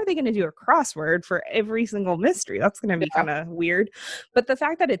like, how are they going to do a crossword for every single mystery? That's going to be kind of weird. But the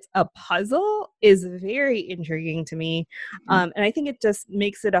fact that it's a puzzle is very intriguing to me. And I think it just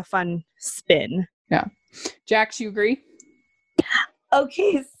makes it a fun spin. Yeah. Jax, you agree?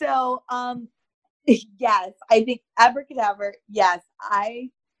 Okay, so yes, I think Abracadabra, yes.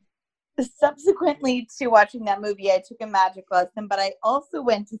 I subsequently to watching that movie, I took a magic lesson, but I also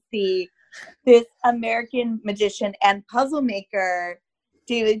went to see this American magician and puzzle maker,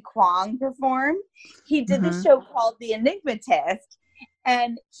 David Kwong, perform. He did the show called The Enigmatist,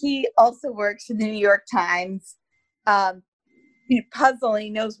 and he also works for the New York Times. Puzzling, he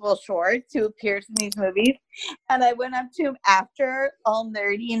knows Will Shortz, who appears in these movies. And I went up to him after, all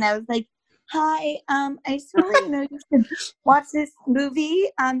nerdy, and I was like, hi, I just want to let you know you should watch this movie.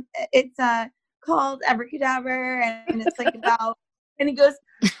 It's called Abracadabra, and it's like about, and he goes,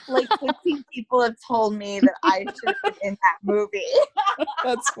 like 15 people have told me that I should have been in that movie.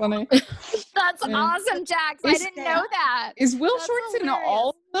 That's funny. That's awesome, Jax. I didn't know that. Is Will Shortz in all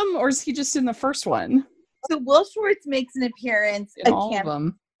of them, or is he just in the first one? So Will Shortz makes an appearance in all of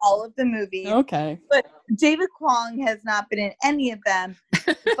them. All of the movies. Okay. But David Kwong has not been in any of them.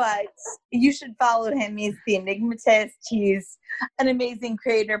 But you should follow him. He's the Enigmatist. He's an amazing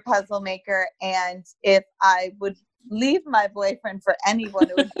creator, puzzle maker. And if I would leave my boyfriend for anyone,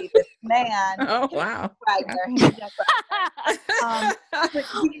 it would be this man. Oh, wow. Wagner. But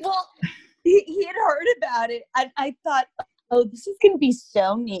he had heard about it. I thought, oh, this is going to be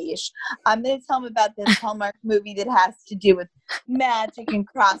so niche. I'm going to tell him about this Hallmark movie that has to do with magic and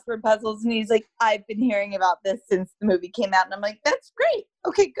crossword puzzles. And he's like, I've been hearing about this since the movie came out. And I'm like, that's great.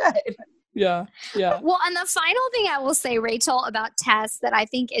 Okay, good. Yeah. Well, and the final thing I will say, Rachel, about Tess that I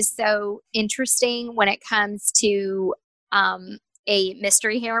think is so interesting when it comes to a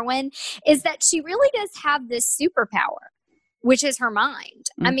mystery heroine is that she really does have this superpower, which is her mind.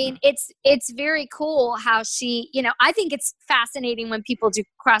 I mean, it's very cool how she, I think it's fascinating when people do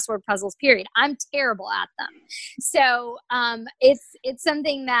crossword puzzles, period. I'm terrible at them. So it's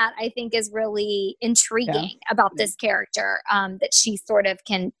something that I think is really intriguing about this character, that she sort of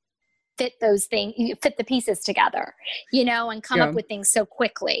can fit the pieces together, and come up with things so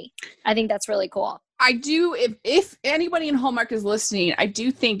quickly. I think that's really cool. I do, if anybody in Hallmark is listening, I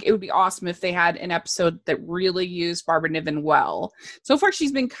do think it would be awesome if they had an episode that really used Barbara Niven well. So far,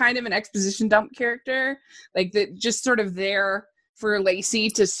 she's been kind of an exposition dump character, like that, just sort of there for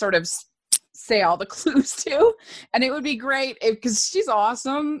Lacey to sort of say all the clues to. And it would be great because she's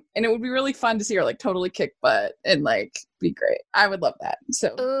awesome, and it would be really fun to see her like totally kick butt and like be great. I would love that. So,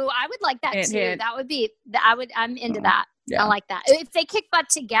 ooh, I would like that too. Hint. That would be. I'm into that. Yeah. I like that. If they kick butt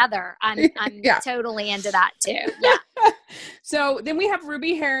together, I'm totally into that too. Yeah. So then we have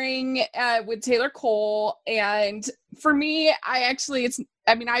Ruby Herring with Taylor Cole. And for me, I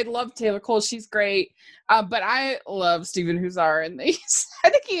love Taylor Cole. She's great. But I love Steven Huszar in these. I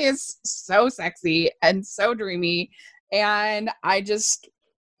think he is so sexy and so dreamy. And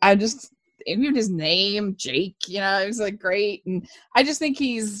even his name, Jake, it was like great. And I just think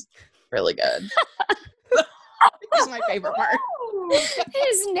he's really good. He's my favorite part.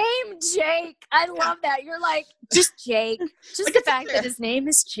 His name, Jake. I love that. You're like, just Jake. Just like the fact that his name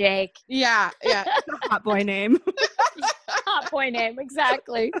is Jake. Yeah. It's a hot boy name. Hot boy name,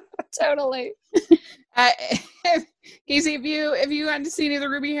 exactly. Totally. Casey, have you gotten to see any of the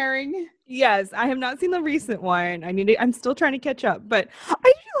Ruby Herring? Yes, I have not seen the recent one. I'm still trying to catch up, but I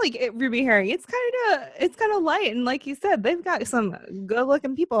do like it, Ruby Herring. It's kind of light, and like you said, they've got some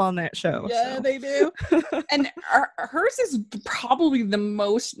good-looking people on that show. Yeah, so. They do. And hers is probably the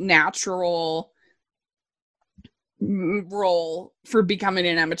most natural role for becoming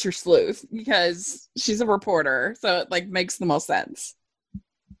an amateur sleuth because she's a reporter, so it like makes the most sense.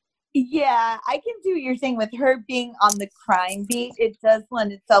 Yeah, I can see what you're saying with her being on the crime beat. It does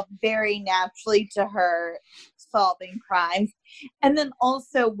lend itself very naturally to her solving crimes. And then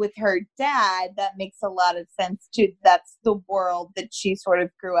also with her dad, that makes a lot of sense too. That's the world that she sort of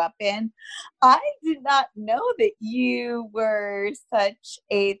grew up in. I did not know that you were such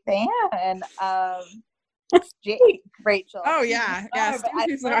a fan of Jake, Rachel. Oh, yeah. Yeah.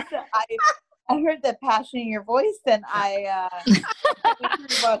 I heard the passion in your voice, and I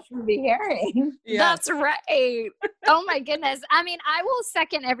watched Ruby Herring. Yeah. That's right. Oh my goodness. I mean, I will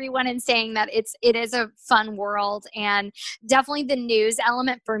second everyone in saying that it is a fun world, and definitely the news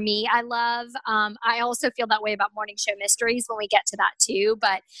element for me, I love. I also feel that way about morning show mysteries when we get to that too,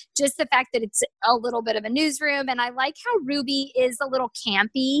 but just the fact that it's a little bit of a newsroom, and I like how Ruby is a little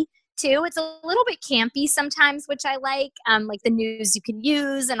campy too. It's a little bit campy sometimes, which I like the news you can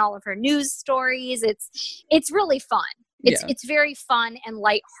use and all of her news stories. It's really fun. It's very fun and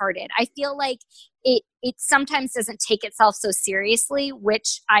lighthearted. I feel like it sometimes doesn't take itself so seriously,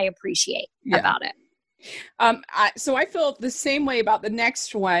 which I appreciate about it. So I feel the same way about the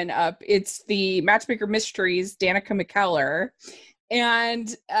next one up. It's the Matchmaker Mysteries, Danica McKellar.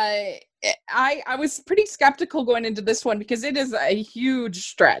 And I was pretty skeptical going into this one because it is a huge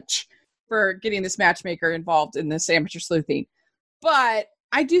stretch for getting this matchmaker involved in this amateur sleuthing. But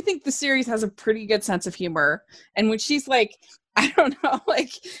I do think the series has a pretty good sense of humor. And when she's like, I don't know,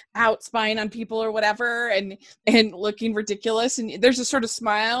 like out spying on people or whatever and looking ridiculous, and there's a sort of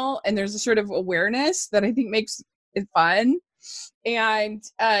smile and there's a sort of awareness that I think makes it fun. And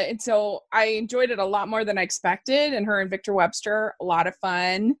so I enjoyed it a lot more than I expected. And her and Victor Webster, a lot of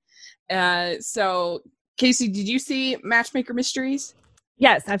fun. So Casey, did you see Matchmaker Mysteries?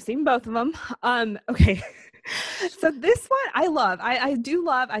 Yes, I've seen both of them. Okay. So this one I love. I do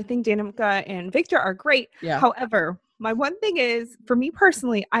love. I think Danica and Victor are great. Yeah. However, my one thing is, for me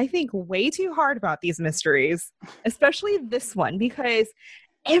personally, I think way too hard about these mysteries, especially this one, because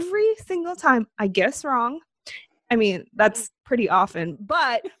every single time I guess wrong. I mean, that's pretty often.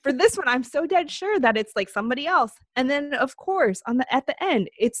 But for this one, I'm so dead sure that it's like somebody else. And then, of course, at the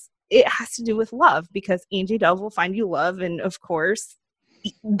end, it has to do with love, because Angie Dove will find you love. And of course,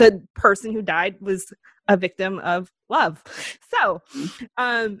 the person who died was a victim of love. So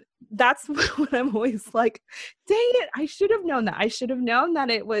that's what I'm always like, dang it, I should have known that. I should have known that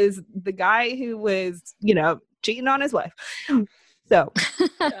it was the guy who was, cheating on his wife. So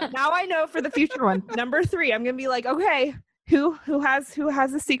now I know for the future one. Number 3, I'm gonna be like, okay, who has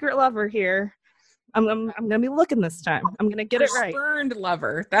a secret lover here? I'm gonna be looking this time. I'm gonna get it right. Spurned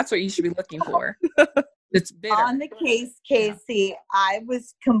lover. That's what you should be looking for. It's bitter. On the case, Casey, I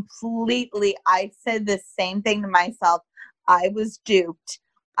said the same thing to myself. I was duped.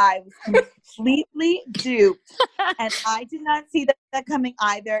 I was completely duped. And I did not see that coming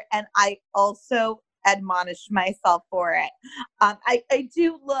either. And I also admonished myself for it. I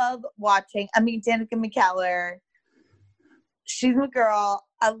do love watching. I mean, Danica McKellar, she's my girl.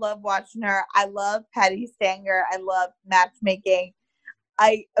 I love watching her. I love Patty Stanger. I love matchmaking.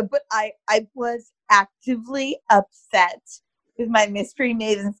 But I was actively upset with my mystery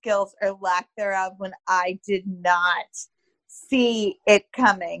maiden skills or lack thereof when I did not see it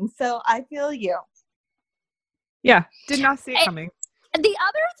coming. So I feel you. Yeah, did not see it coming. The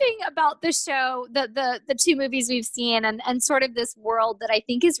other thing about the show, the 2 movies we've seen and sort of this world that I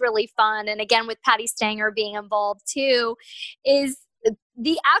think is really fun, and again with Patty Stanger being involved too, is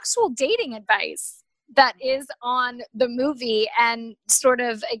the actual dating advice that is on the movie, and sort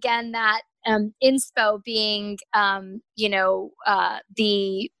of again that inspo being the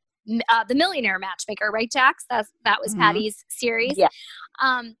The Millionaire Matchmaker, right, Jax? That was Patty's series. Yeah.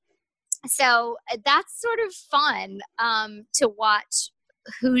 So that's sort of fun to watch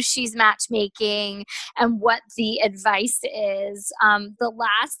who she's matchmaking and what the advice is. The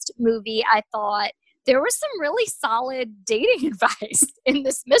last movie, I thought there was some really solid dating advice in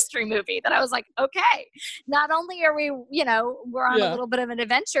this mystery movie that I was like, okay, not only are we, we're on a little bit of an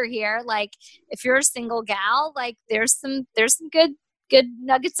adventure here. Like, if you're a single gal, like there's some good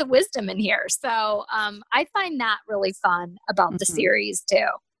nuggets of wisdom in here. So I find that really fun about the series too.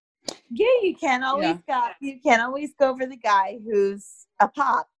 Yeah, you can't always go for the guy who's a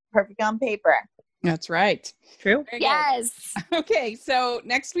pop, perfect on paper. That's right. True. Yes. Okay, so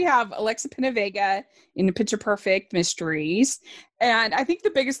next we have Alexa Pinavega in Picture Perfect Mysteries. And I think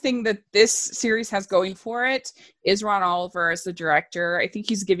the biggest thing that this series has going for it is Ron Oliver as the director. I think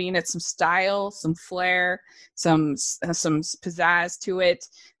he's giving it some style, some flair, some pizzazz to it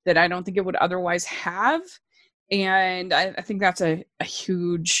that I don't think it would otherwise have. And I think that's a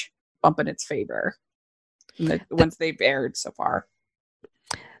huge bump in its favor once they've aired so far.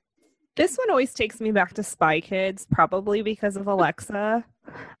 This one always takes me back to Spy Kids, probably because of Alexa.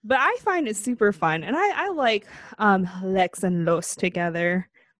 But I find it super fun. And I like Lex and Los together.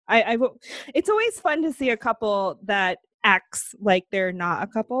 It's always fun to see a couple that acts like they're not a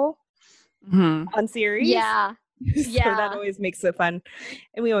couple on series. Yeah. So that always makes it fun.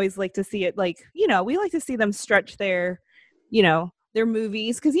 And we always like to see it, like, we like to see them stretch their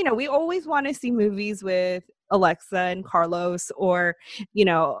movies. Because, we always want to see movies with Alexa and Carlos, or,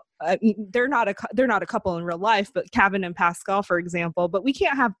 they're not a couple in real life, but Kevin and Pascal, for example. But we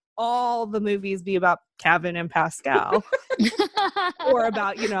can't have all the movies be about Kevin and Pascal or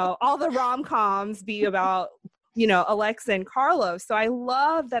about, all the rom-coms be about, Alexa and Carlos. So I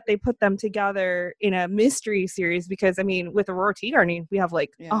love that they put them together in a mystery series because, with Aurora Teagarden, we have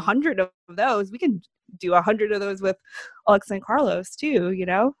 100 of those. We can do 100 of those with Alexa and Carlos too,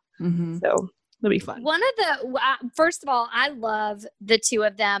 So it'll be fun. One of the, first of all, I love the two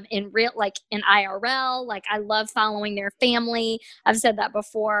of them in real, in IRL. I love following their family. I've said that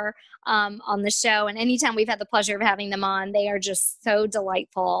before on the show. And anytime we've had the pleasure of having them on, they are just so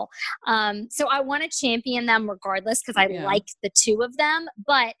delightful. So I want to champion them regardless because I like the two of them.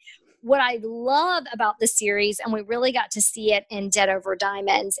 But what I love about the series, and we really got to see it in Dead Over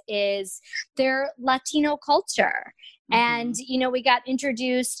Diamonds, is their Latino culture. And, we got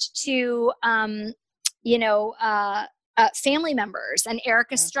introduced to, family members, and Eric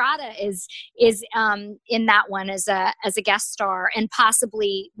Estrada is in that one as a guest star, and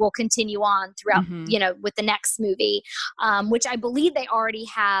possibly will continue on throughout, with the next movie, which I believe they already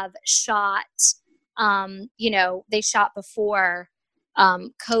have shot. They shot before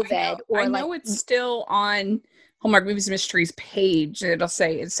COVID. I know it's still on Hallmark Movies and Mysteries page.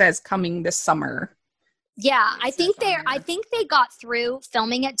 It says coming this summer. Yeah, I think they got through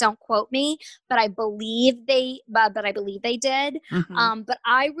filming it. Don't quote me, but I believe they did. But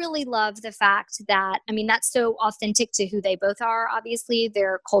I really love the fact that, that's so authentic to who they both are. Obviously,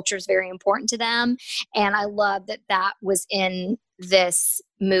 their culture is very important to them. And I love that was in this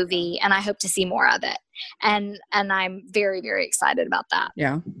movie, and I hope to see more of it. And I'm very, very excited about that.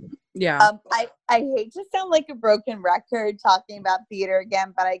 Yeah. Yeah. I hate to sound like a broken record talking about theater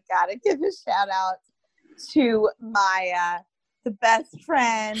again, but I gotta give a shout out to my the best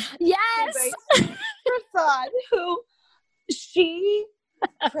friend, yes, Prasad, who she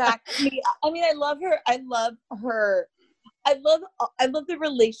cracked me. I love her. I love the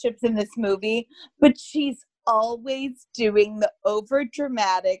relationships in this movie, but she's always doing the over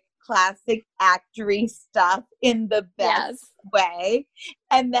dramatic classic actory stuff in the best way.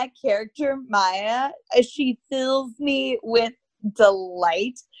 And that character Maya, she fills me with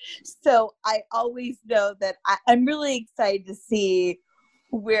delight. So I always know that I'm really excited to see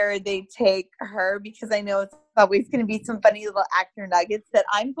where they take her, because I know it's always going to be some funny little actor nuggets that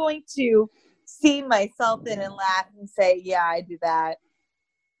I'm going to see myself in and laugh and say, yeah, I do that.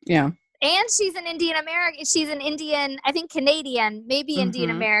 Yeah. And she's an Indian American. She's an Indian, I think Canadian, maybe Indian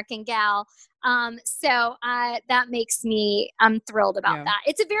American gal. So that makes me, I'm thrilled about that.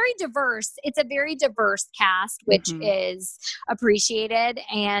 It's a very diverse cast, which is appreciated.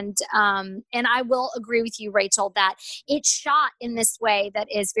 And I will agree with you, Rachel, that it's shot in this way that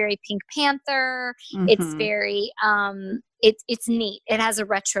is very Pink Panther. It's very, it's neat. It has a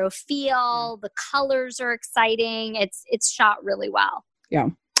retro feel. The colors are exciting. It's shot really well. Yeah.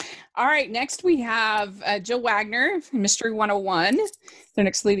 All right, next we have Jill Wagner from Mystery 101, the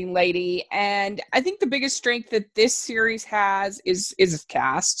next leading lady. And I think the biggest strength that this series has is its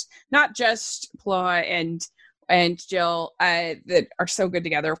cast, not just Ploa and and Jill that are so good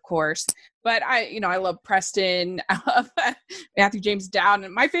together, of course. But I love Preston. I love Matthew James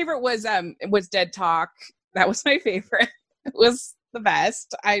Dowden. My favorite was Dead Talk. That was my favorite. It was the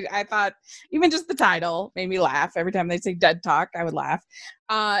best. I thought even just the title made me laugh. Every time they say Dead Talk, I would laugh.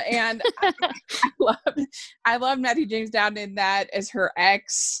 And I love Matthew James Dowden in that as her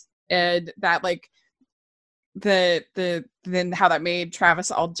ex, and that like the then how that made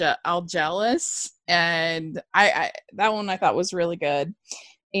Travis all jealous. And I that one I thought was really good.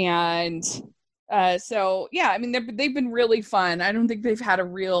 And so yeah, I mean they've been really fun. I don't think they've had a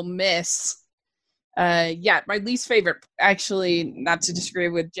real miss yet. My least favorite, actually, not to disagree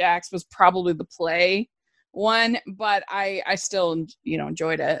with Jax, was probably the play one, but I still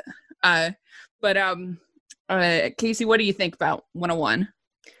enjoyed it. Casey, what do you think about 101?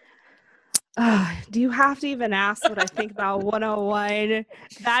 Do you have to even ask what I think about 101?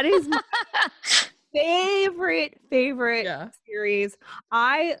 That is my favorite series.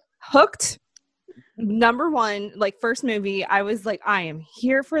 I hooked. Number one, like first movie, I was like, I am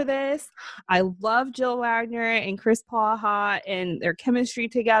here for this. I love Jill Wagner and Chris Paha and their chemistry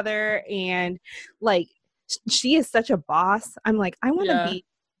together. And like, she is such a boss. I'm like, I want to be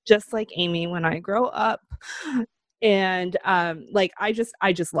just like Amy when I grow up. And like, I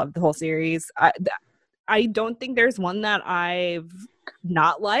just love the whole series. I don't think there's one that I've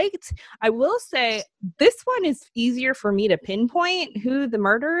not liked. I will say this one is easier for me to pinpoint who the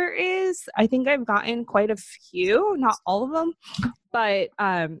murderer is. I think I've gotten quite a few, not all of them, but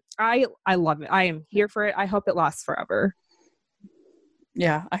I love it. I am here for it. I hope it lasts forever.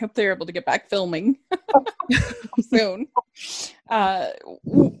 Yeah, I hope they're able to get back filming soon.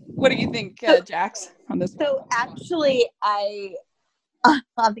 What do you think, Jax, on this? So actually,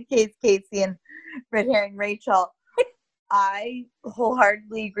 on the case, Casey and Red Herring Rachel, I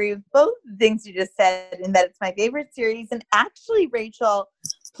wholeheartedly agree with both the things you just said, and that it's my favorite series. And actually, Rachel,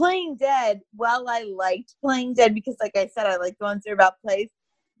 Playing Dead, while I liked Playing Dead, because like I said, I like the ones that are about plays,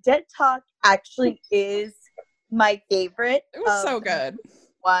 Dead Talk actually is my favorite. It was so good.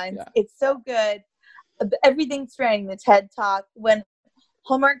 Ones. Yeah. It's so good. Everything surrounding the TED Talk. When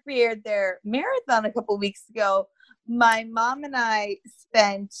Hallmark aired their marathon a couple weeks ago, my mom and I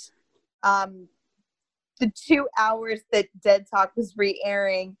spent the 2 hours that Dead Talk was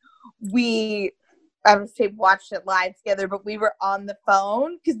re-airing. I would say watched it live together, but we were on the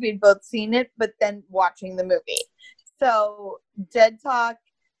phone because we'd both seen it, but then watching the movie. So Dead Talk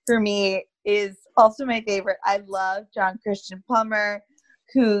for me is also my favorite. I love John Christian Plummer,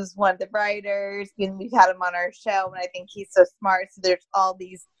 who's one of the writers. We've had him on our show, and I think he's so smart. So there's all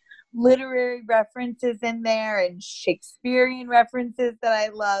these literary references in there and Shakespearean references that I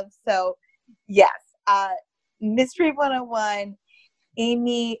love. So yes, Mystery 101,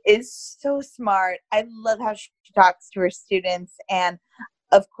 Amy is so smart. I love how she talks to her students. And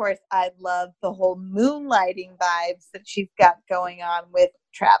of course, I love the whole moonlighting vibes that she's got going on with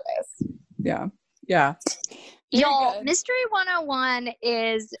Travis. Yeah. Yeah. Y'all, Mystery 101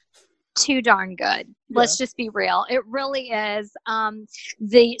 is too darn good. Let's just be real. It really is.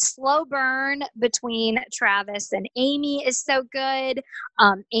 The slow burn between Travis and Amy is so good.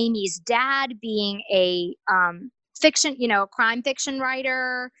 Amy's dad being a fiction, a crime fiction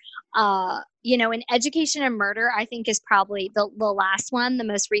writer, in Education and Murder, I think is probably the last one, the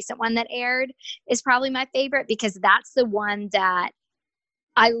most recent one that aired is probably my favorite, because that's the one that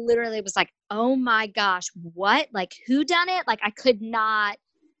I literally was like, oh my gosh, what? Like, who done it? Like, I could not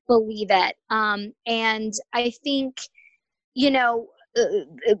believe it. And I think, the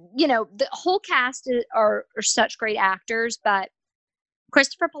whole cast are such great actors, but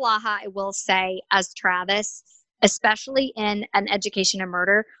Christopher Palaha, I will say, as Travis, especially in An Education and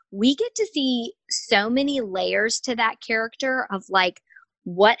Murder, we get to see so many layers to that character of like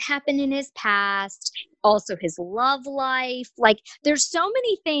what happened in his past, also his love life. Like, there's so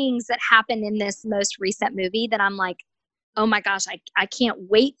many things that happen in this most recent movie that I'm like, oh my gosh, I can't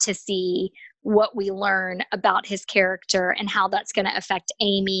wait to see what we learn about his character and how that's going to affect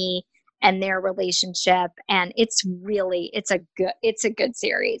Amy and their relationship. And it's a good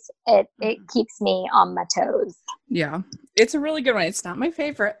series. It keeps me on my toes. Yeah, it's a really good one. It's not my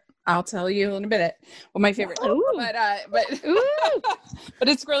favorite. I'll tell you in a minute what my favorite. Ooh. But but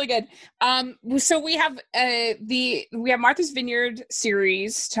it's really good. So we have Martha's Vineyard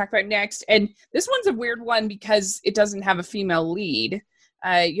series to talk about next, and this one's a weird one because it doesn't have a female lead.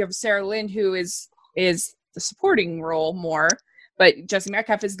 You have Sarah Lynn, who is the supporting role more, but Jesse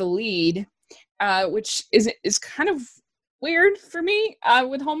Metcalfe is the lead, which is kind of weird for me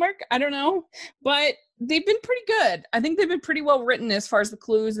with Hallmark. I don't know, but they've been pretty good. I think they've been pretty well written as far as the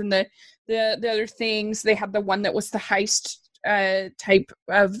clues and the other things. They had the one that was the heist type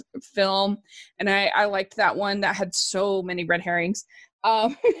of film, and I liked that one that had so many red herrings.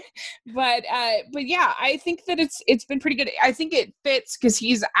 But yeah, I think that it's been pretty good. I think it fits because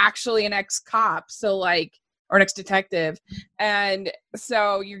he's actually an ex-cop, so like, or an ex-detective, and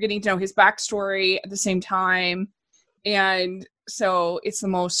so you're getting to know his backstory at the same time, and so it's the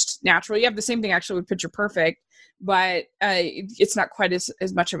most natural. You have the same thing actually with Picture Perfect, but it's not quite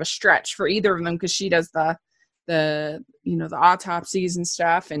as much of a stretch for either of them because she does the autopsies and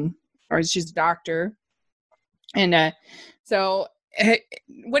stuff, or she's a doctor, and so.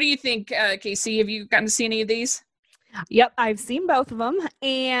 What do you think, Casey? Have you gotten to see any of these? Yep, I've seen both of them.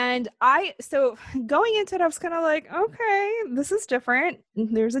 And so going into it, I was kind of like, okay, this is different.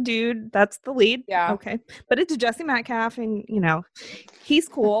 There's a dude, that's the lead. Yeah. Okay. But it's Jesse Metcalfe, and, he's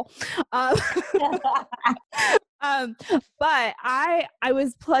cool. But I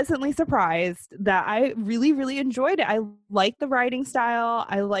was pleasantly surprised that I really, really enjoyed it. I like the writing style.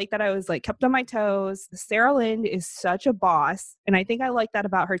 I like that I was like kept on my toes. Sarah Lind is such a boss, and I think I like that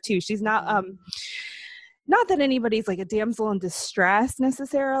about her too. She's not not that anybody's like a damsel in distress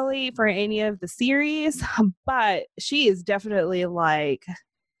necessarily for any of the series, but she is definitely like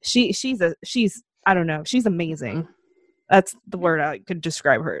she's I don't know, she's amazing. That's the word I could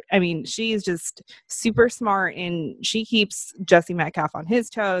describe her. I mean, she's just super smart, and she keeps Jesse Metcalfe on his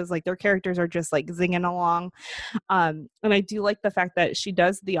toes. Like, their characters are just like zinging along. And I do like the fact that she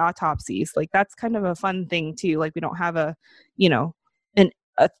does the autopsies. Like, that's kind of a fun thing too. Like, we don't have a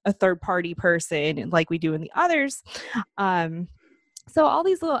third party person like we do in the others. So all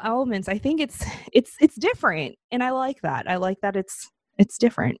these little elements, I think it's different, and I like that. I like that it's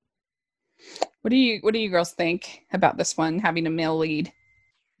different. What do you girls think about this one having a male lead?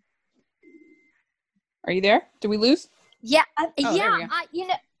 Are you there? Did we lose? Yeah, yeah.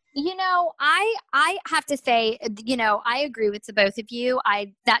 I have to say, I agree with the both of you.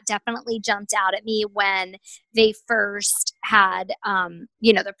 That definitely jumped out at me when they first had,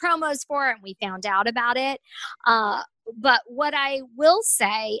 the promos for it and we found out about it. But what I will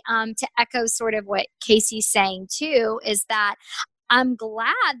say, to echo sort of what Casey's saying too, is that I'm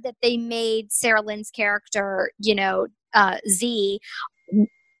glad that they made Sarah Lynn's character, Z,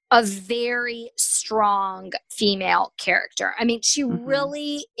 a very strong female character. I mean, she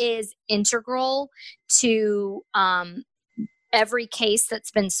really is integral to every case that's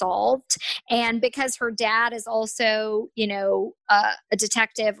been solved. And because her dad is also, a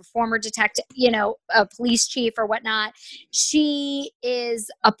detective, a former detective, a police chief or whatnot, she is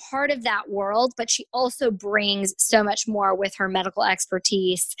a part of that world, but she also brings so much more with her medical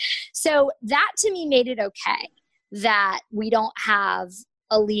expertise. So that to me made it okay that we don't have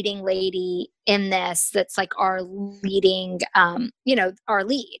a leading lady in this that's like our leading, our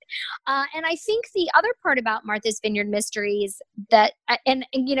lead. And I think the other part about Martha's Vineyard Mysteries that, and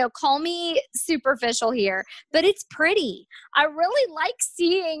call me superficial here, but it's pretty. I really like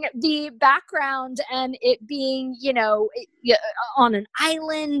seeing the background and it being, on an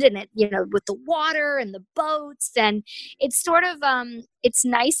island and it, with the water and the boats, and it's sort of, it's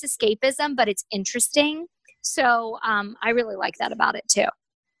nice escapism, but it's interesting. So I really like that about it too.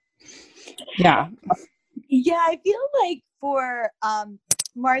 Yeah. Yeah, I feel like for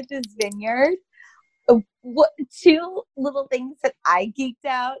Martha's Vineyard, two little things that I geeked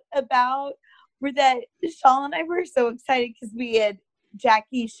out about were that Shaw and I were so excited because we had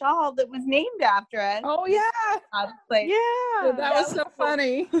Jackie Shaw that was named after us. Oh yeah. Yeah. That was so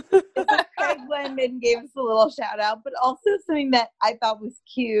funny. Craig Glendon gave us a little shout out, but also something that I thought was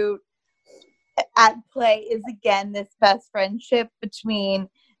cute at play is again this best friendship between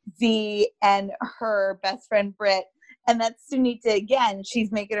Z and her best friend Britt, and that's Sunita again.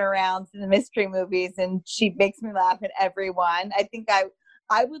 She's making her rounds in the mystery movies, and she makes me laugh at everyone. I think I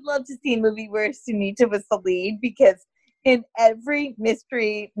would love to see a movie where Sunita was the lead, because in every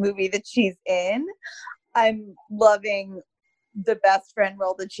mystery movie that she's in, I'm loving the best friend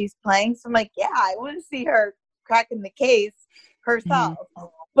role that she's playing. So I'm like, yeah, I want to see her cracking the case herself. Mm-hmm.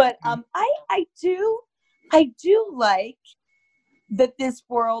 But I do like that this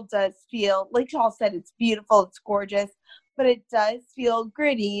world does feel, like Shaw said, it's beautiful, it's gorgeous, but it does feel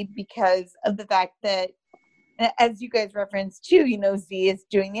gritty because of the fact that, as you guys referenced too, Z is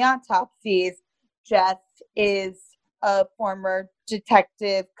doing the autopsies. Jess is a former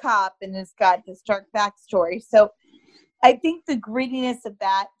detective cop and has got this dark backstory. So I think the grittiness of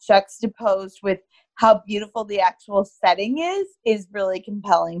that juxtaposed with how beautiful the actual setting is really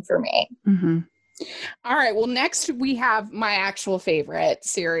compelling for me. Mm-hmm. All right. Well, next we have my actual favorite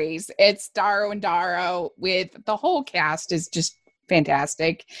series. It's Darrow and Darrow, with the whole cast is just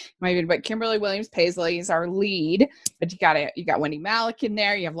fantastic. But Kimberly Williams Paisley is our lead. But you got Wendy Malick in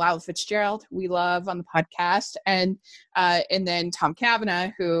there. You have Lila Fitzgerald, who we love on the podcast, and then Tom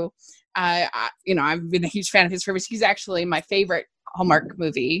Cavanagh, who I've been a huge fan of his movies. He's actually my favorite Hallmark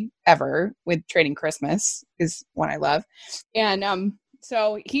movie ever, with Trading Christmas is one I love, and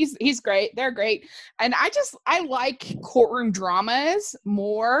so he's great. They're great. And I like courtroom dramas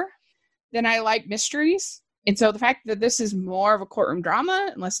more than I like mysteries. And so the fact that this is more of a courtroom drama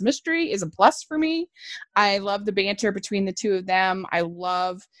and less mystery is a plus for me. I love the banter between the two of them. I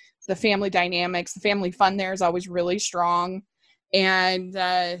love the family dynamics. The family fun there is always really strong. And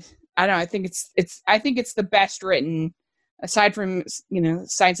I don't know, I think it's the best written, aside from,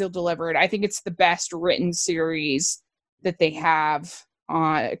 Signed, Sealed, Delivered. I think it's the best written series that they have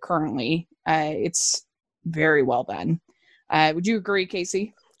currently. It's very well done. Would you agree,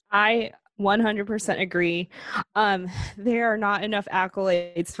 Casey? I 100% agree. There are not enough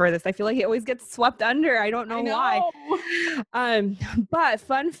accolades for this. I feel like it always gets swept under. I don't know why. But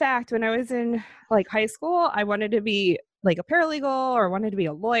fun fact, when I was in high school, I wanted to be like a paralegal or wanted to be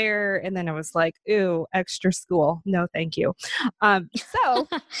a lawyer. And then I was like, ooh, extra school. No, thank you. So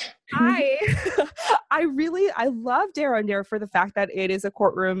I love Darrow and Darrow for the fact that it is a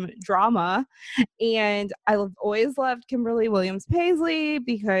courtroom drama. And I've always loved Kimberly Williams Paisley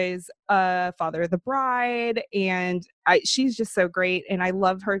because Father of the Bride. And she's just so great. And I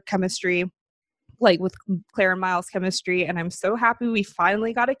love her chemistry, with Claire and Miles' chemistry. And I'm so happy we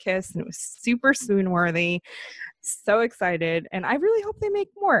finally got a kiss, and it was super swoon-worthy. So excited. And I really hope they make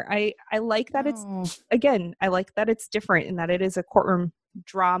more. I like that I like that it's different and that it is a courtroom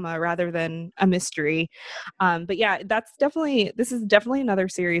drama rather than a mystery. But yeah, this is definitely another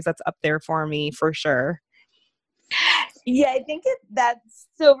series that's up there for me for sure. Yeah, I think that's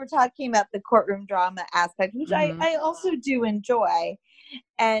so we're talking about the courtroom drama aspect, which I also do enjoy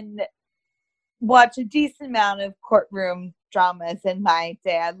and watch a decent amount of courtroom dramas in my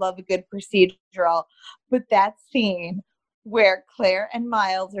day. I love a good procedural, but that scene where Claire and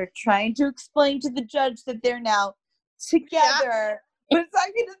Miles are trying to explain to the judge that they're now together, but it's not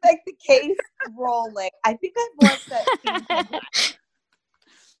going to make the case rolling. I think I've watched that scene.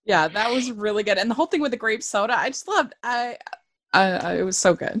 Yeah, that was really good. And the whole thing with the grape soda, I just loved. It was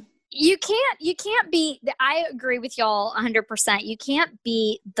so good. You can't beat. I agree with y'all 100%. You can't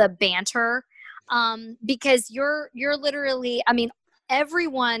beat the banter. Because you're literally,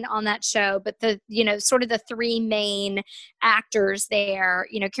 everyone on that show, but sort of the three main actors there,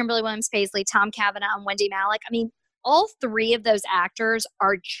 Kimberly Williams Paisley, Tom Cavanagh, and Wendy Malick. All three of those actors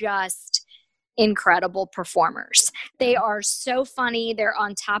are just incredible performers. They are so funny. They're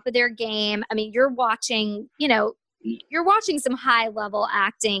on top of their game. You're watching some high level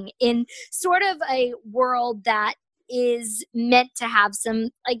acting in sort of a world that is meant to have some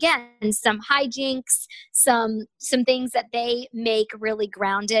hijinks, some things that they make really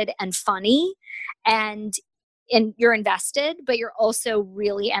grounded and funny, and you're invested, but you're also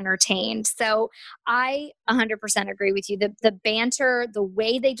really entertained. So I 100% agree with you. The banter, the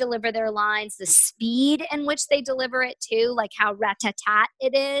way they deliver their lines, the speed in which they deliver it too, like how rat-tat-tat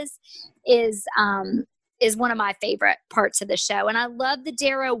it is one of my favorite parts of the show. And I love the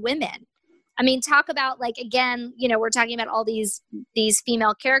Darrow women. Talk about again, we're talking about all these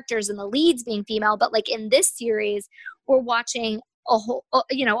female characters and the leads being female, but in this series, we're watching a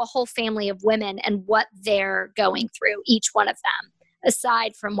whole family of women and what they're going through, each one of them,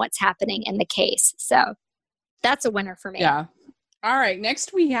 aside from what's happening in the case. So that's a winner for me. Yeah. All right.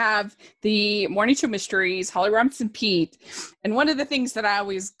 Next, we have the Morning Show Mysteries, Holly Robinson Pete. And one of the things that I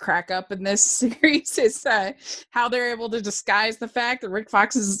always crack up in this series is how they're able to disguise the fact that Rick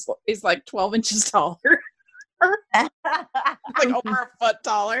Fox is 12 inches taller. Over a foot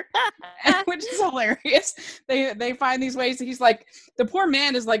taller, which is hilarious. They find these ways that he's the poor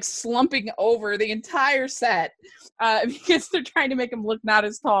man is slumping over the entire set because they're trying to make him look not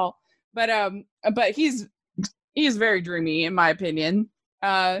as tall. But he is very dreamy, in my opinion.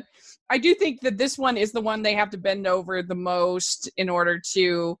 I do think that this one is the one they have to bend over the most in order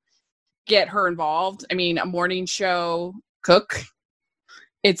to get her involved. A morning show cook,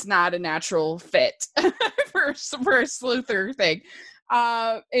 it's not a natural fit for a sleuther thing.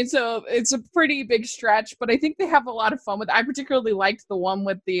 And so it's a pretty big stretch, but I think they have a lot of fun with it. I particularly liked the one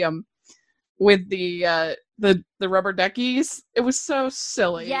with the rubber duckies. It was so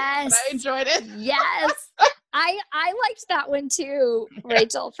silly. Yes. I enjoyed it. Yes. I liked that one too,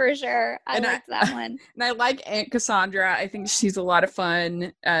 Rachel, for sure. I liked that one. And I like Aunt Cassandra. I think she's a lot of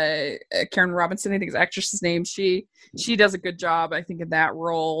fun. Karen Robinson, I think is the actress's name. She does a good job, I think, in that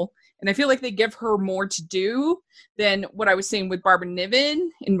role. And I feel like they give her more to do than what I was saying with Barbara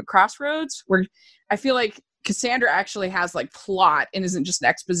Niven in Crossroads, where I feel like Cassandra actually has like plot and isn't just an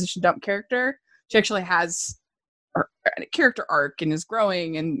exposition dump character. She actually has a character arc and is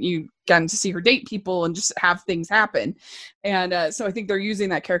growing, and you get to see her date people and just have things happen. And so I think they're using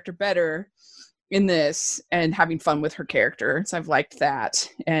that character better in this and having fun with her character. So I've liked that.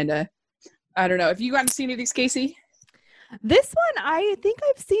 And I don't know. Have you gotten to see any of these, Casey? This one, I think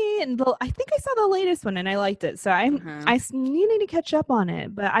I've seen. I think I saw the latest one and I liked it. So I needing to catch up on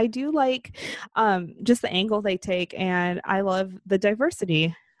it. But I do like just the angle they take, and I love the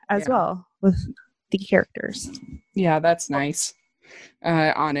diversity as well with the characters. Yeah, that's nice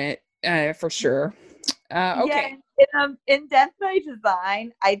on it for sure. Okay. Yeah, in Death by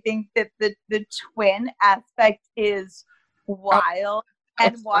Design, I think that the twin aspect is wild.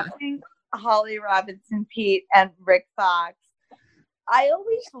 And watching Holly Robinson Peete and Rick Fox, I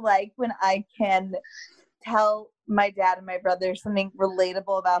always like when I can tell my dad and my brother something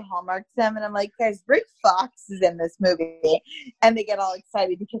relatable about Hallmark to them, and I'm like, guys, Rick Fox is in this movie, and they get all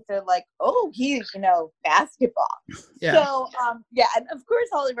excited because they're like, oh, he's basketball. So and of course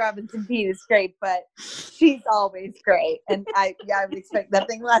Holly Robinson Peete is great, but she's always great, and I would expect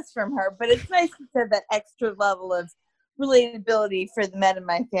nothing less from her. But it's nice to have that extra level of relatability for the men in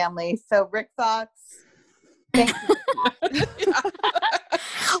my family. So Rick Fox, thank you.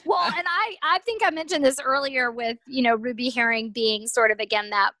 Well, and I think I mentioned this earlier with, Ruby Herring being sort of,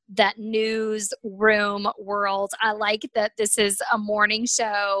 again, that newsroom world. I like that this is a morning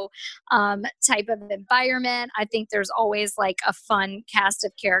show type of environment. I think there's always like a fun cast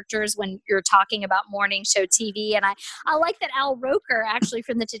of characters when you're talking about morning show TV. And I like that Al Roker, actually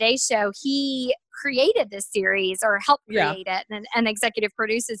from the Today Show, he created this series or helped create it and executive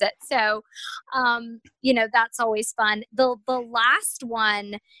produces it. So, that's always fun. The last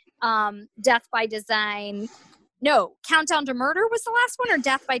one, Death by Design. No, Countdown to Murder was the last one, or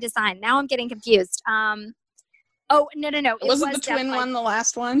Death by Design. Now I'm getting confused. No. It wasn't the twin one the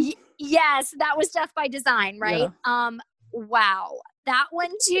last one? Yes, that was Death by Design, right? Yeah. Wow. That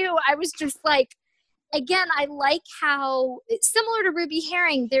one too, I was just like, again, I like how, similar to Ruby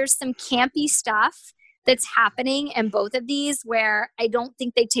Herring, there's some campy stuff that's happening in both of these where I don't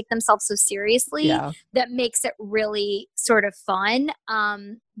think they take themselves so seriously. That makes it really sort of fun.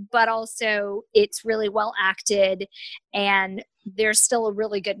 But also it's really well acted, and there's still a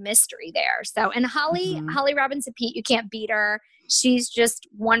really good mystery there. So, and Holly Robinson Peete, you can't beat her. She's just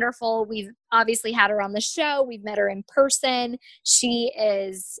wonderful. We've obviously had her on the show. We've met her in person. She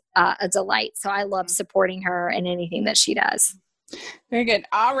is a delight. So I love supporting her in anything that she does. Very good.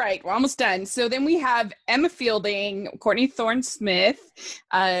 All right. We're almost done. So then we have Emma Fielding, Courtney Thorne-Smith.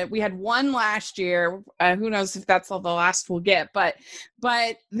 We had one last year. Who knows if that's all the last we'll get. But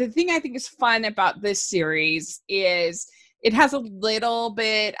the thing I think is fun about this series is it has a little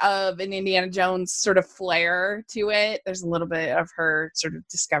bit of an Indiana Jones sort of flair to it. There's a little bit of her sort of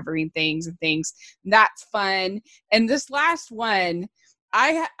discovering things. That's fun. And this last one,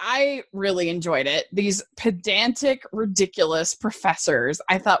 I really enjoyed it. These pedantic, ridiculous professors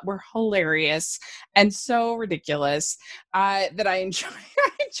I thought were hilarious and so ridiculous that I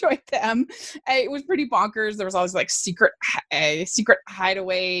enjoyed them. It was pretty bonkers. There was always like secret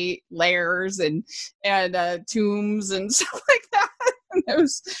hideaway lairs and tombs and stuff like that. And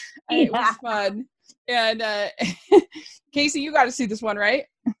it was fun. And Casey, you got to see this one, right?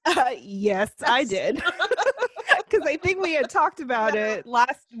 Yes, I did. Because I think we had talked about it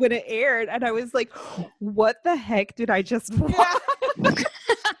when it aired, and I was like, what the heck did I just watch? Yeah.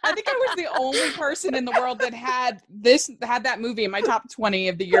 I think I was the only person in the world that had that movie in my top 20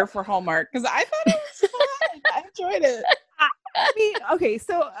 of the year for Hallmark, because I thought it was fun. I enjoyed it. I mean, okay,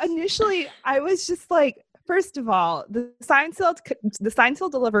 so initially I was just like, first of all, the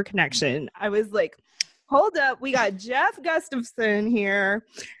Seinfeld Deliver connection. I was like, hold up, we got Jeff Gustafson here,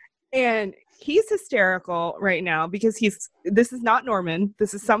 and he's hysterical right now because this is not Norman.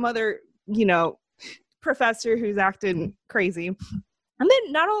 This is some other, professor who's acting crazy. And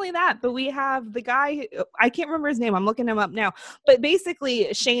then not only that, but we have the guy, I can't remember his name. I'm looking him up now. But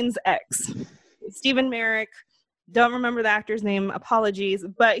basically Shane's ex, Stephen Merrick. Don't remember the actor's name. Apologies.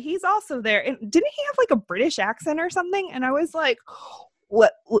 But he's also there. And didn't he have like a British accent or something? And I was like,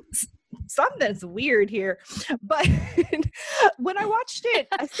 what? something's weird here. But when I watched it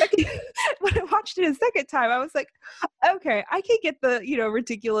a second time, I was like, okay, I can get the,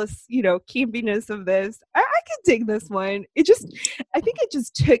 ridiculous, campiness of this. I can dig this one. I think it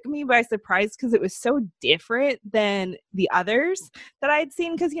just took me by surprise because it was so different than the others that I'd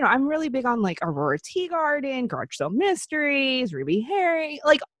seen. Because, I'm really big on like Aurora Teagarden, Garage Sale Mysteries, Ruby Harry,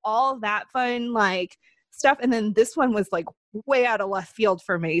 like all that fun, like stuff. And then this one was like way out of left field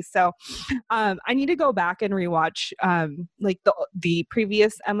for me. So I need to go back and rewatch like the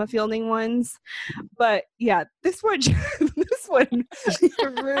previous Emma Fielding ones. But yeah, this one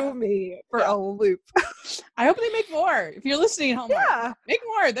threw me for a loop. I hope they make more. If you're listening, Hallmark, make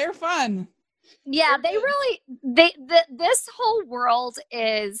more. They're fun. Yeah, this whole world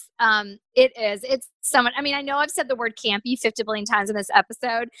is it's someone. I mean, I know I've said the word campy 50 billion times in this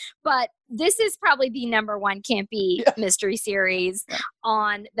episode, but this is probably the number one campy mystery series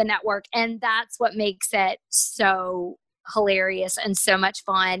on the network, and that's what makes it so hilarious and so much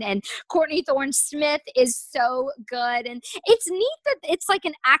fun. And Courtney Thorne Smith is so good, and it's neat that it's like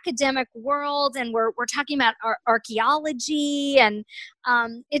an academic world, and we're talking about archaeology, and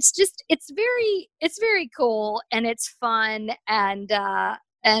it's very cool, and it's fun, and I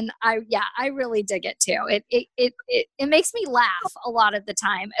really dig it too. It makes me laugh a lot of the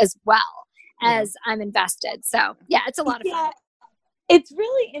time as well as I'm invested. So yeah, it's a lot of fun. It's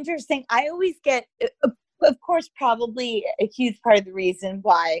really interesting. I always get, of course, probably a huge part of the reason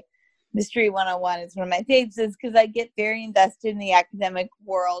why Mystery 101 is one of my faves is because I get very invested in the academic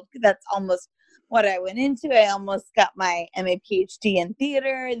world. That's almost what I went into. I almost got my MA PhD in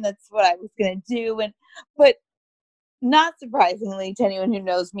theater, and that's what I was going to do. But not surprisingly to anyone who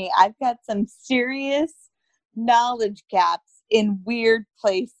knows me, I've got some serious knowledge gaps in weird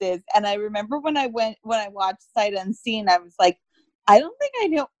places. And I remember when I watched Sight Unseen, I was like, I don't think I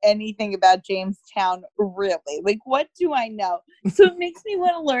know anything about Jamestown, really. Like, what do I know? So it makes me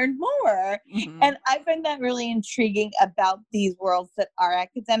want to learn more. Mm-hmm. And I find that really intriguing about these worlds that are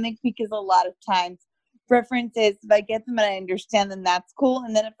academic, because a lot of times references, if I get them and I understand them, that's cool.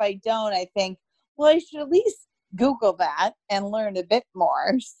 And then if I don't, I think, well, I should at least Google that and learn a bit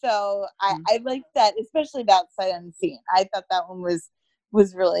more. So I like that, especially about Sight Unseen. I thought that one was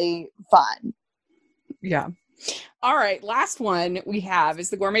really fun. Yeah. All right, last one we have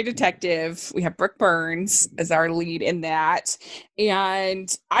is The Gourmet Detective. We have Brooke Burns as our lead in that.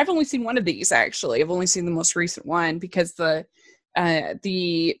 And I've only seen one of these, actually. I've only seen the most recent one because the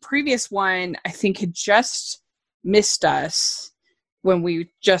previous one, I think, had just missed us when we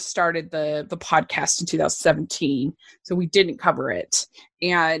just started the podcast in 2017. So we didn't cover it.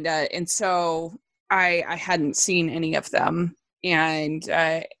 And so I hadn't seen any of them. And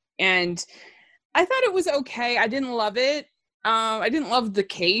I thought it was okay. I didn't love it. I didn't love the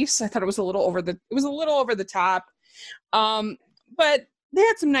case. I thought it was a little over the top. But they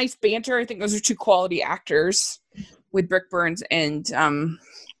had some nice banter. I think those are two quality actors with Brooke Burns and can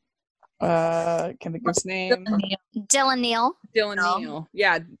I think of his name? Dylan Neal.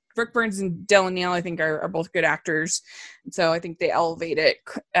 Yeah. Brooke Burns and Dylan Neal, I think, are both good actors. So I think they elevate it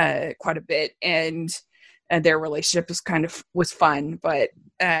quite a bit, and their relationship was fun, but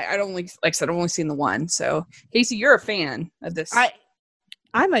I've only seen the one. So Casey, you're a fan of this.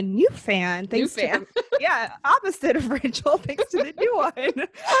 I'm a new fan. Opposite of Rachel, thanks to the new one.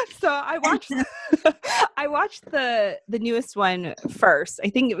 So I watched the newest one first. I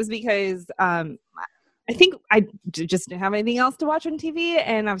think it was because I think I just didn't have anything else to watch on TV,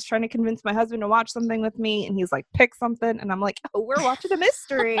 and I was trying to convince my husband to watch something with me, and he's like, pick something, and I'm like, oh, we're watching a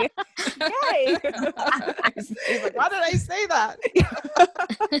mystery. Yay. He's like, why did I say that?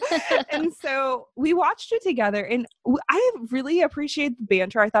 And so we watched it together, and I really appreciate the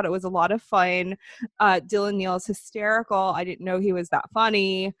banter. I thought it was a lot of fun. Dylan Neal's hysterical. I didn't know he was that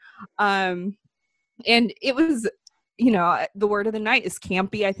funny. And it was, the word of the night is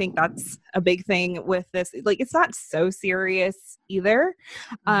campy. I think that's a big thing with this. Like, it's not so serious either,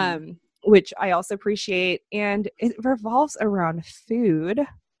 which I also appreciate. And it revolves around food,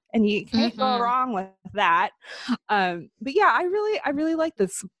 and you can't go wrong with that. But yeah, I really like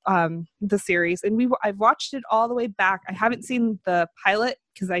this, the series, and I've watched it all the way back. I haven't seen the pilot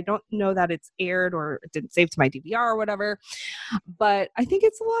because I don't know that it's aired or it didn't save to my DVR or whatever, but I think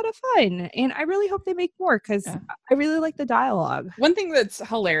it's a lot of fun, and I really hope they make more because I really like the dialogue. One thing that's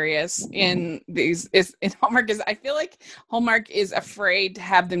hilarious in these in Hallmark is I feel like Hallmark is afraid to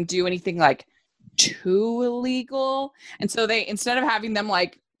have them do anything like too illegal, and so they, instead of having them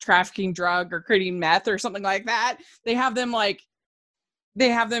like trafficking drug or creating meth or something like that, they have them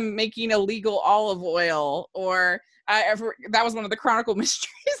making illegal olive oil or that was one of the Chronicle mysteries,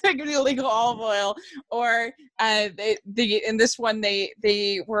 like the illegal olive oil. Or in this one,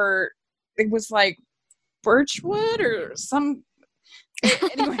 it was like birchwood or some.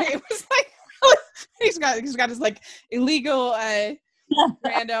 Anyway, it was like he's got his like illegal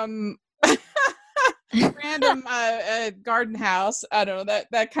random garden house. I don't know,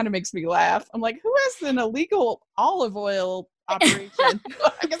 that kind of makes me laugh. I'm like, who has an illegal olive oil operation?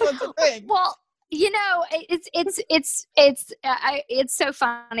 I guess that's a thing. Well, it's so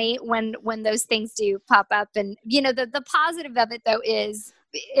funny when those things do pop up. And the positive of it though is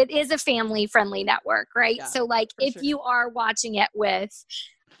it is a family friendly network, right? Yeah, so like if sure. you are watching it with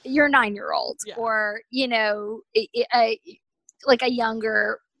your 9-year-old or like a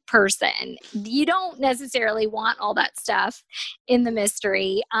younger person, you don't necessarily want all that stuff in the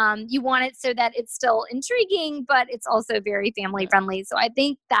mystery. You want it so that it's still intriguing, but it's also very family friendly. So I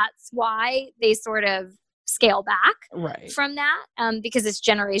think that's why they sort of scale back from that, because it's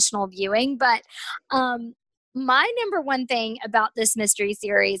generational viewing. But my number one thing about this mystery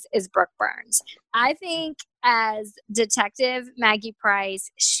series is Brooke Burns. I think as Detective Maggie Price,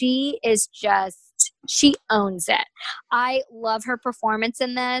 she owns it. I love her performance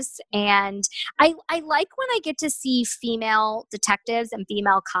in this. And I like when I get to see female detectives and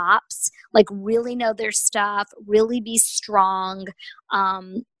female cops like really know their stuff, really be strong.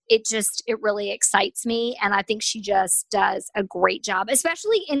 It really excites me. And I think she just does a great job,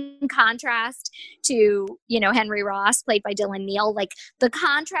 especially in contrast to, Henry Ross, played by Dylan Neal. Like the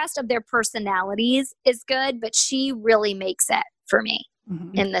contrast of their personalities is good, but she really makes it for me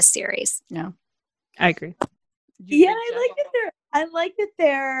in this series. Yeah, I agree. Yeah, I like that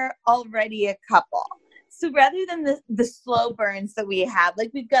they're already a couple. So rather than the slow burns that we have,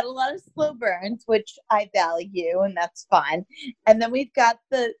 like we've got a lot of slow burns, which I value, and that's fun. And then we've got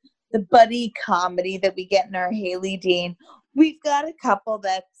the buddy comedy that we get in our Haley Dean. We've got a couple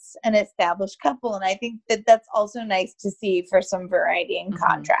that's an established couple, and I think that that's also nice to see for some variety and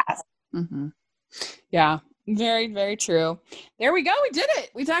contrast. Mm-hmm. Yeah. Very, very true. There we go. We did it.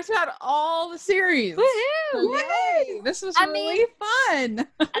 We talked about all the series. Woohoo! Yay! This was really fun.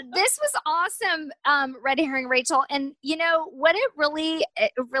 This was awesome, Red Herring Rachel. And what it really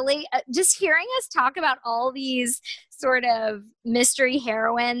just hearing us talk about all these sort of mystery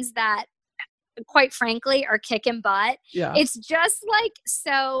heroines that quite frankly are kicking butt. Yeah. It's just like,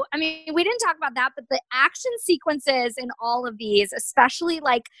 so, I mean, we didn't talk about that, but the action sequences in all of these, especially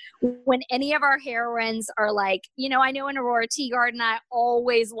like when any of our heroines are like, I know in Aurora Teagarden, I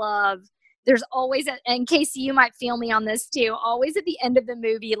always love, there's always, and Casey, you might feel me on this too, always at the end of the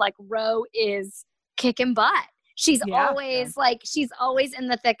movie, like Ro is kicking butt. She's always always in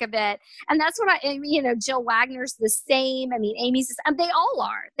the thick of it. And that's what Jill Wagner's the same. I mean, Amy's they all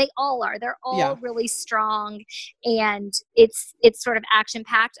are. They're all really strong, and it's sort of action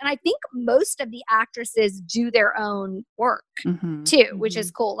packed. And I think most of the actresses do their own work too, which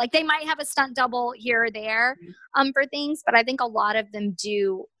is cool. Like they might have a stunt double here or there for things, but I think a lot of them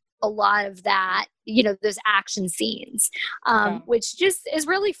do a lot of that, those action scenes, which just is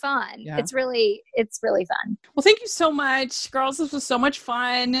really fun. Yeah. It's really fun. Well, thank you so much, girls. This was so much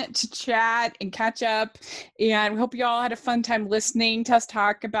fun to chat and catch up. And we hope you all had a fun time listening to us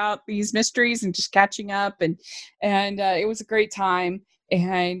talk about these mysteries and just catching up. And it was a great time.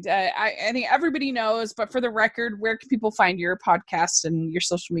 And I think everybody knows, but for the record, where can people find your podcast and your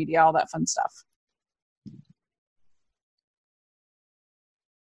social media, all that fun stuff?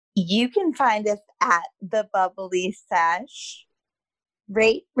 You can find us at The Bubbly Sesh.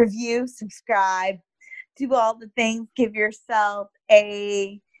 Rate, review, subscribe, do all the things. Give yourself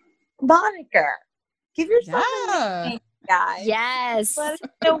a moniker. Give yourself a name, guys. Yes. Let us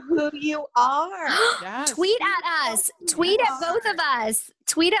know who you are. Yes. Tweet at us. Tweet at both of us.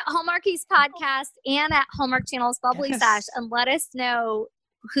 Tweet at Hallmarkies Podcast and at Hallmark Channel's Bubbly Sesh, and let us know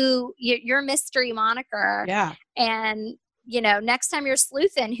who your mystery moniker. Yeah. And next time you're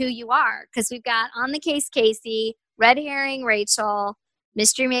sleuthing, who you are, because we've got On the Case Casey, Red Herring Rachel,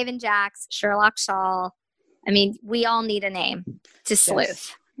 Mystery Maven Jax, Sherlock Shaw. I mean, we all need a name to sleuth.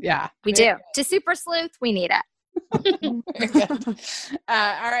 Yes. Yeah, we do. To super sleuth, we need it.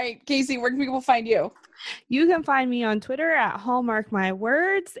 All right, Casey, where can people find you? You can find me on Twitter at Hallmark My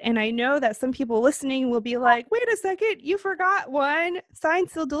Words. And I know that some people listening will be like, wait a second, you forgot one.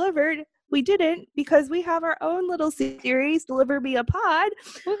 Signed, Sealed, Delivered. We didn't, because we have our own little series, Deliver Me a Pod.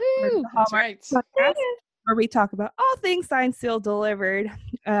 Woohoo! That's right. Podcast, where we talk about all things Signed, Sealed, Delivered.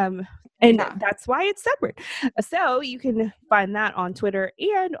 And that's why it's separate. So you can find that on Twitter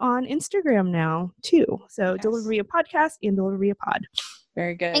and on Instagram now, too. So Deliver Me a Podcast and Deliver Me a Pod.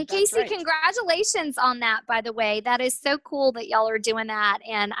 Very good. And That's Casey, right. congratulations on that, by the way. That is so cool that y'all are doing that.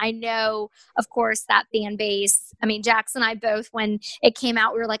 And I know, of course, that fan base. I mean, Jax and I both, when it came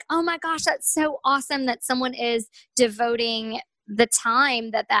out, we were like, oh my gosh, that's so awesome that someone is devoting the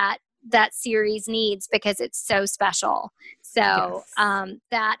time that series needs, because it's so special. So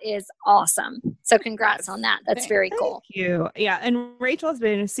that is awesome. So congrats on that. That's very cool. Thank you. Yeah. And Rachel has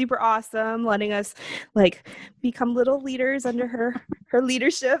been super awesome, letting us like become little leaders under her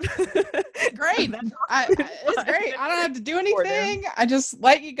leadership. Great. It's great. I don't have to do anything. I just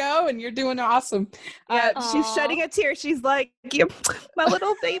let you go and you're doing awesome. Yeah, she's shedding a tear. She's like, my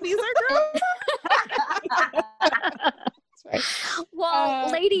little babies are growing. Right.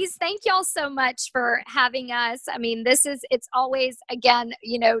 Well, ladies, thank y'all so much for having us. I mean, it's always, again,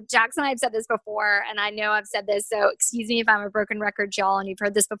 Jax and I have said this before, and I know I've said this, so excuse me if I'm a broken record, y'all, and you've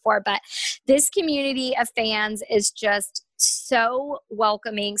heard this before, but this community of fans is just so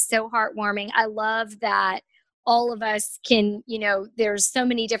welcoming, so heartwarming. I love that all of us can, there's so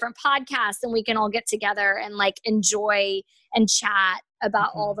many different podcasts, and we can all get together and like enjoy and chat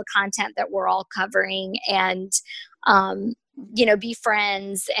about all the content that we're all covering, and be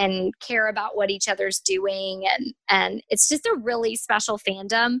friends and care about what each other's doing, and it's just a really special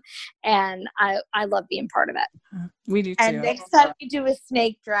fandom, and I love being part of it. We do too. And next time we do a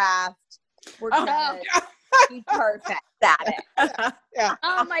snake draft, we're gonna be perfect at it. Yeah.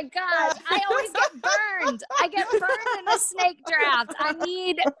 Oh my God, I always get burned. I get burned in the snake draft.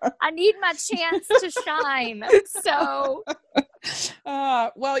 I need my chance to shine. So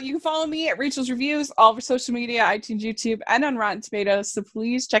well, you can follow me at Rachel's Reviews, all over social media, iTunes, YouTube, and on Rotten Tomatoes. So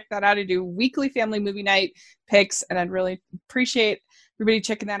please check that out. I do weekly family movie night picks, and I'd really appreciate everybody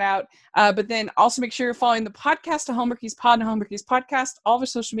checking that out. But then also make sure you're following the podcast, The Hallmarkies Pod and Hallmarkies Podcast, all over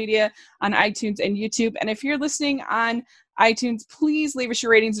social media on iTunes and YouTube. And if you're listening on iTunes, please leave us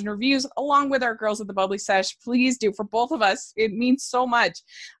your ratings and reviews along with our Girls at the Bubbly Sesh. Please do, for both of us. It means so much.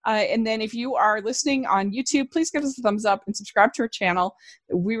 And then if you are listening on YouTube, please give us a thumbs up and subscribe to our channel.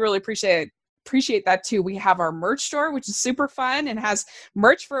 We really appreciate that too. We have our merch store, which is super fun and has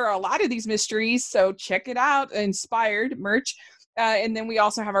merch for a lot of these mysteries. So check it out, inspired merch. And then we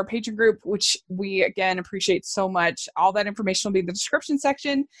also have our Patreon group, which we, again, appreciate so much. All that information will be in the description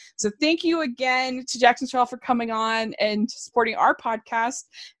section. So thank you again to Jackson Shaw for coming on and supporting our podcast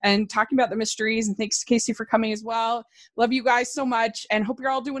and talking about the mysteries. And thanks to Casey for coming as well. Love you guys so much, and hope you're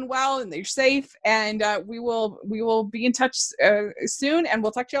all doing well and that you're safe. And we will be in touch soon, and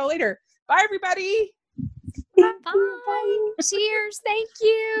we'll talk to y'all later. Bye, everybody. bye. Cheers. Thank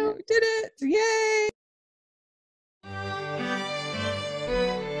you. You did it. Yay.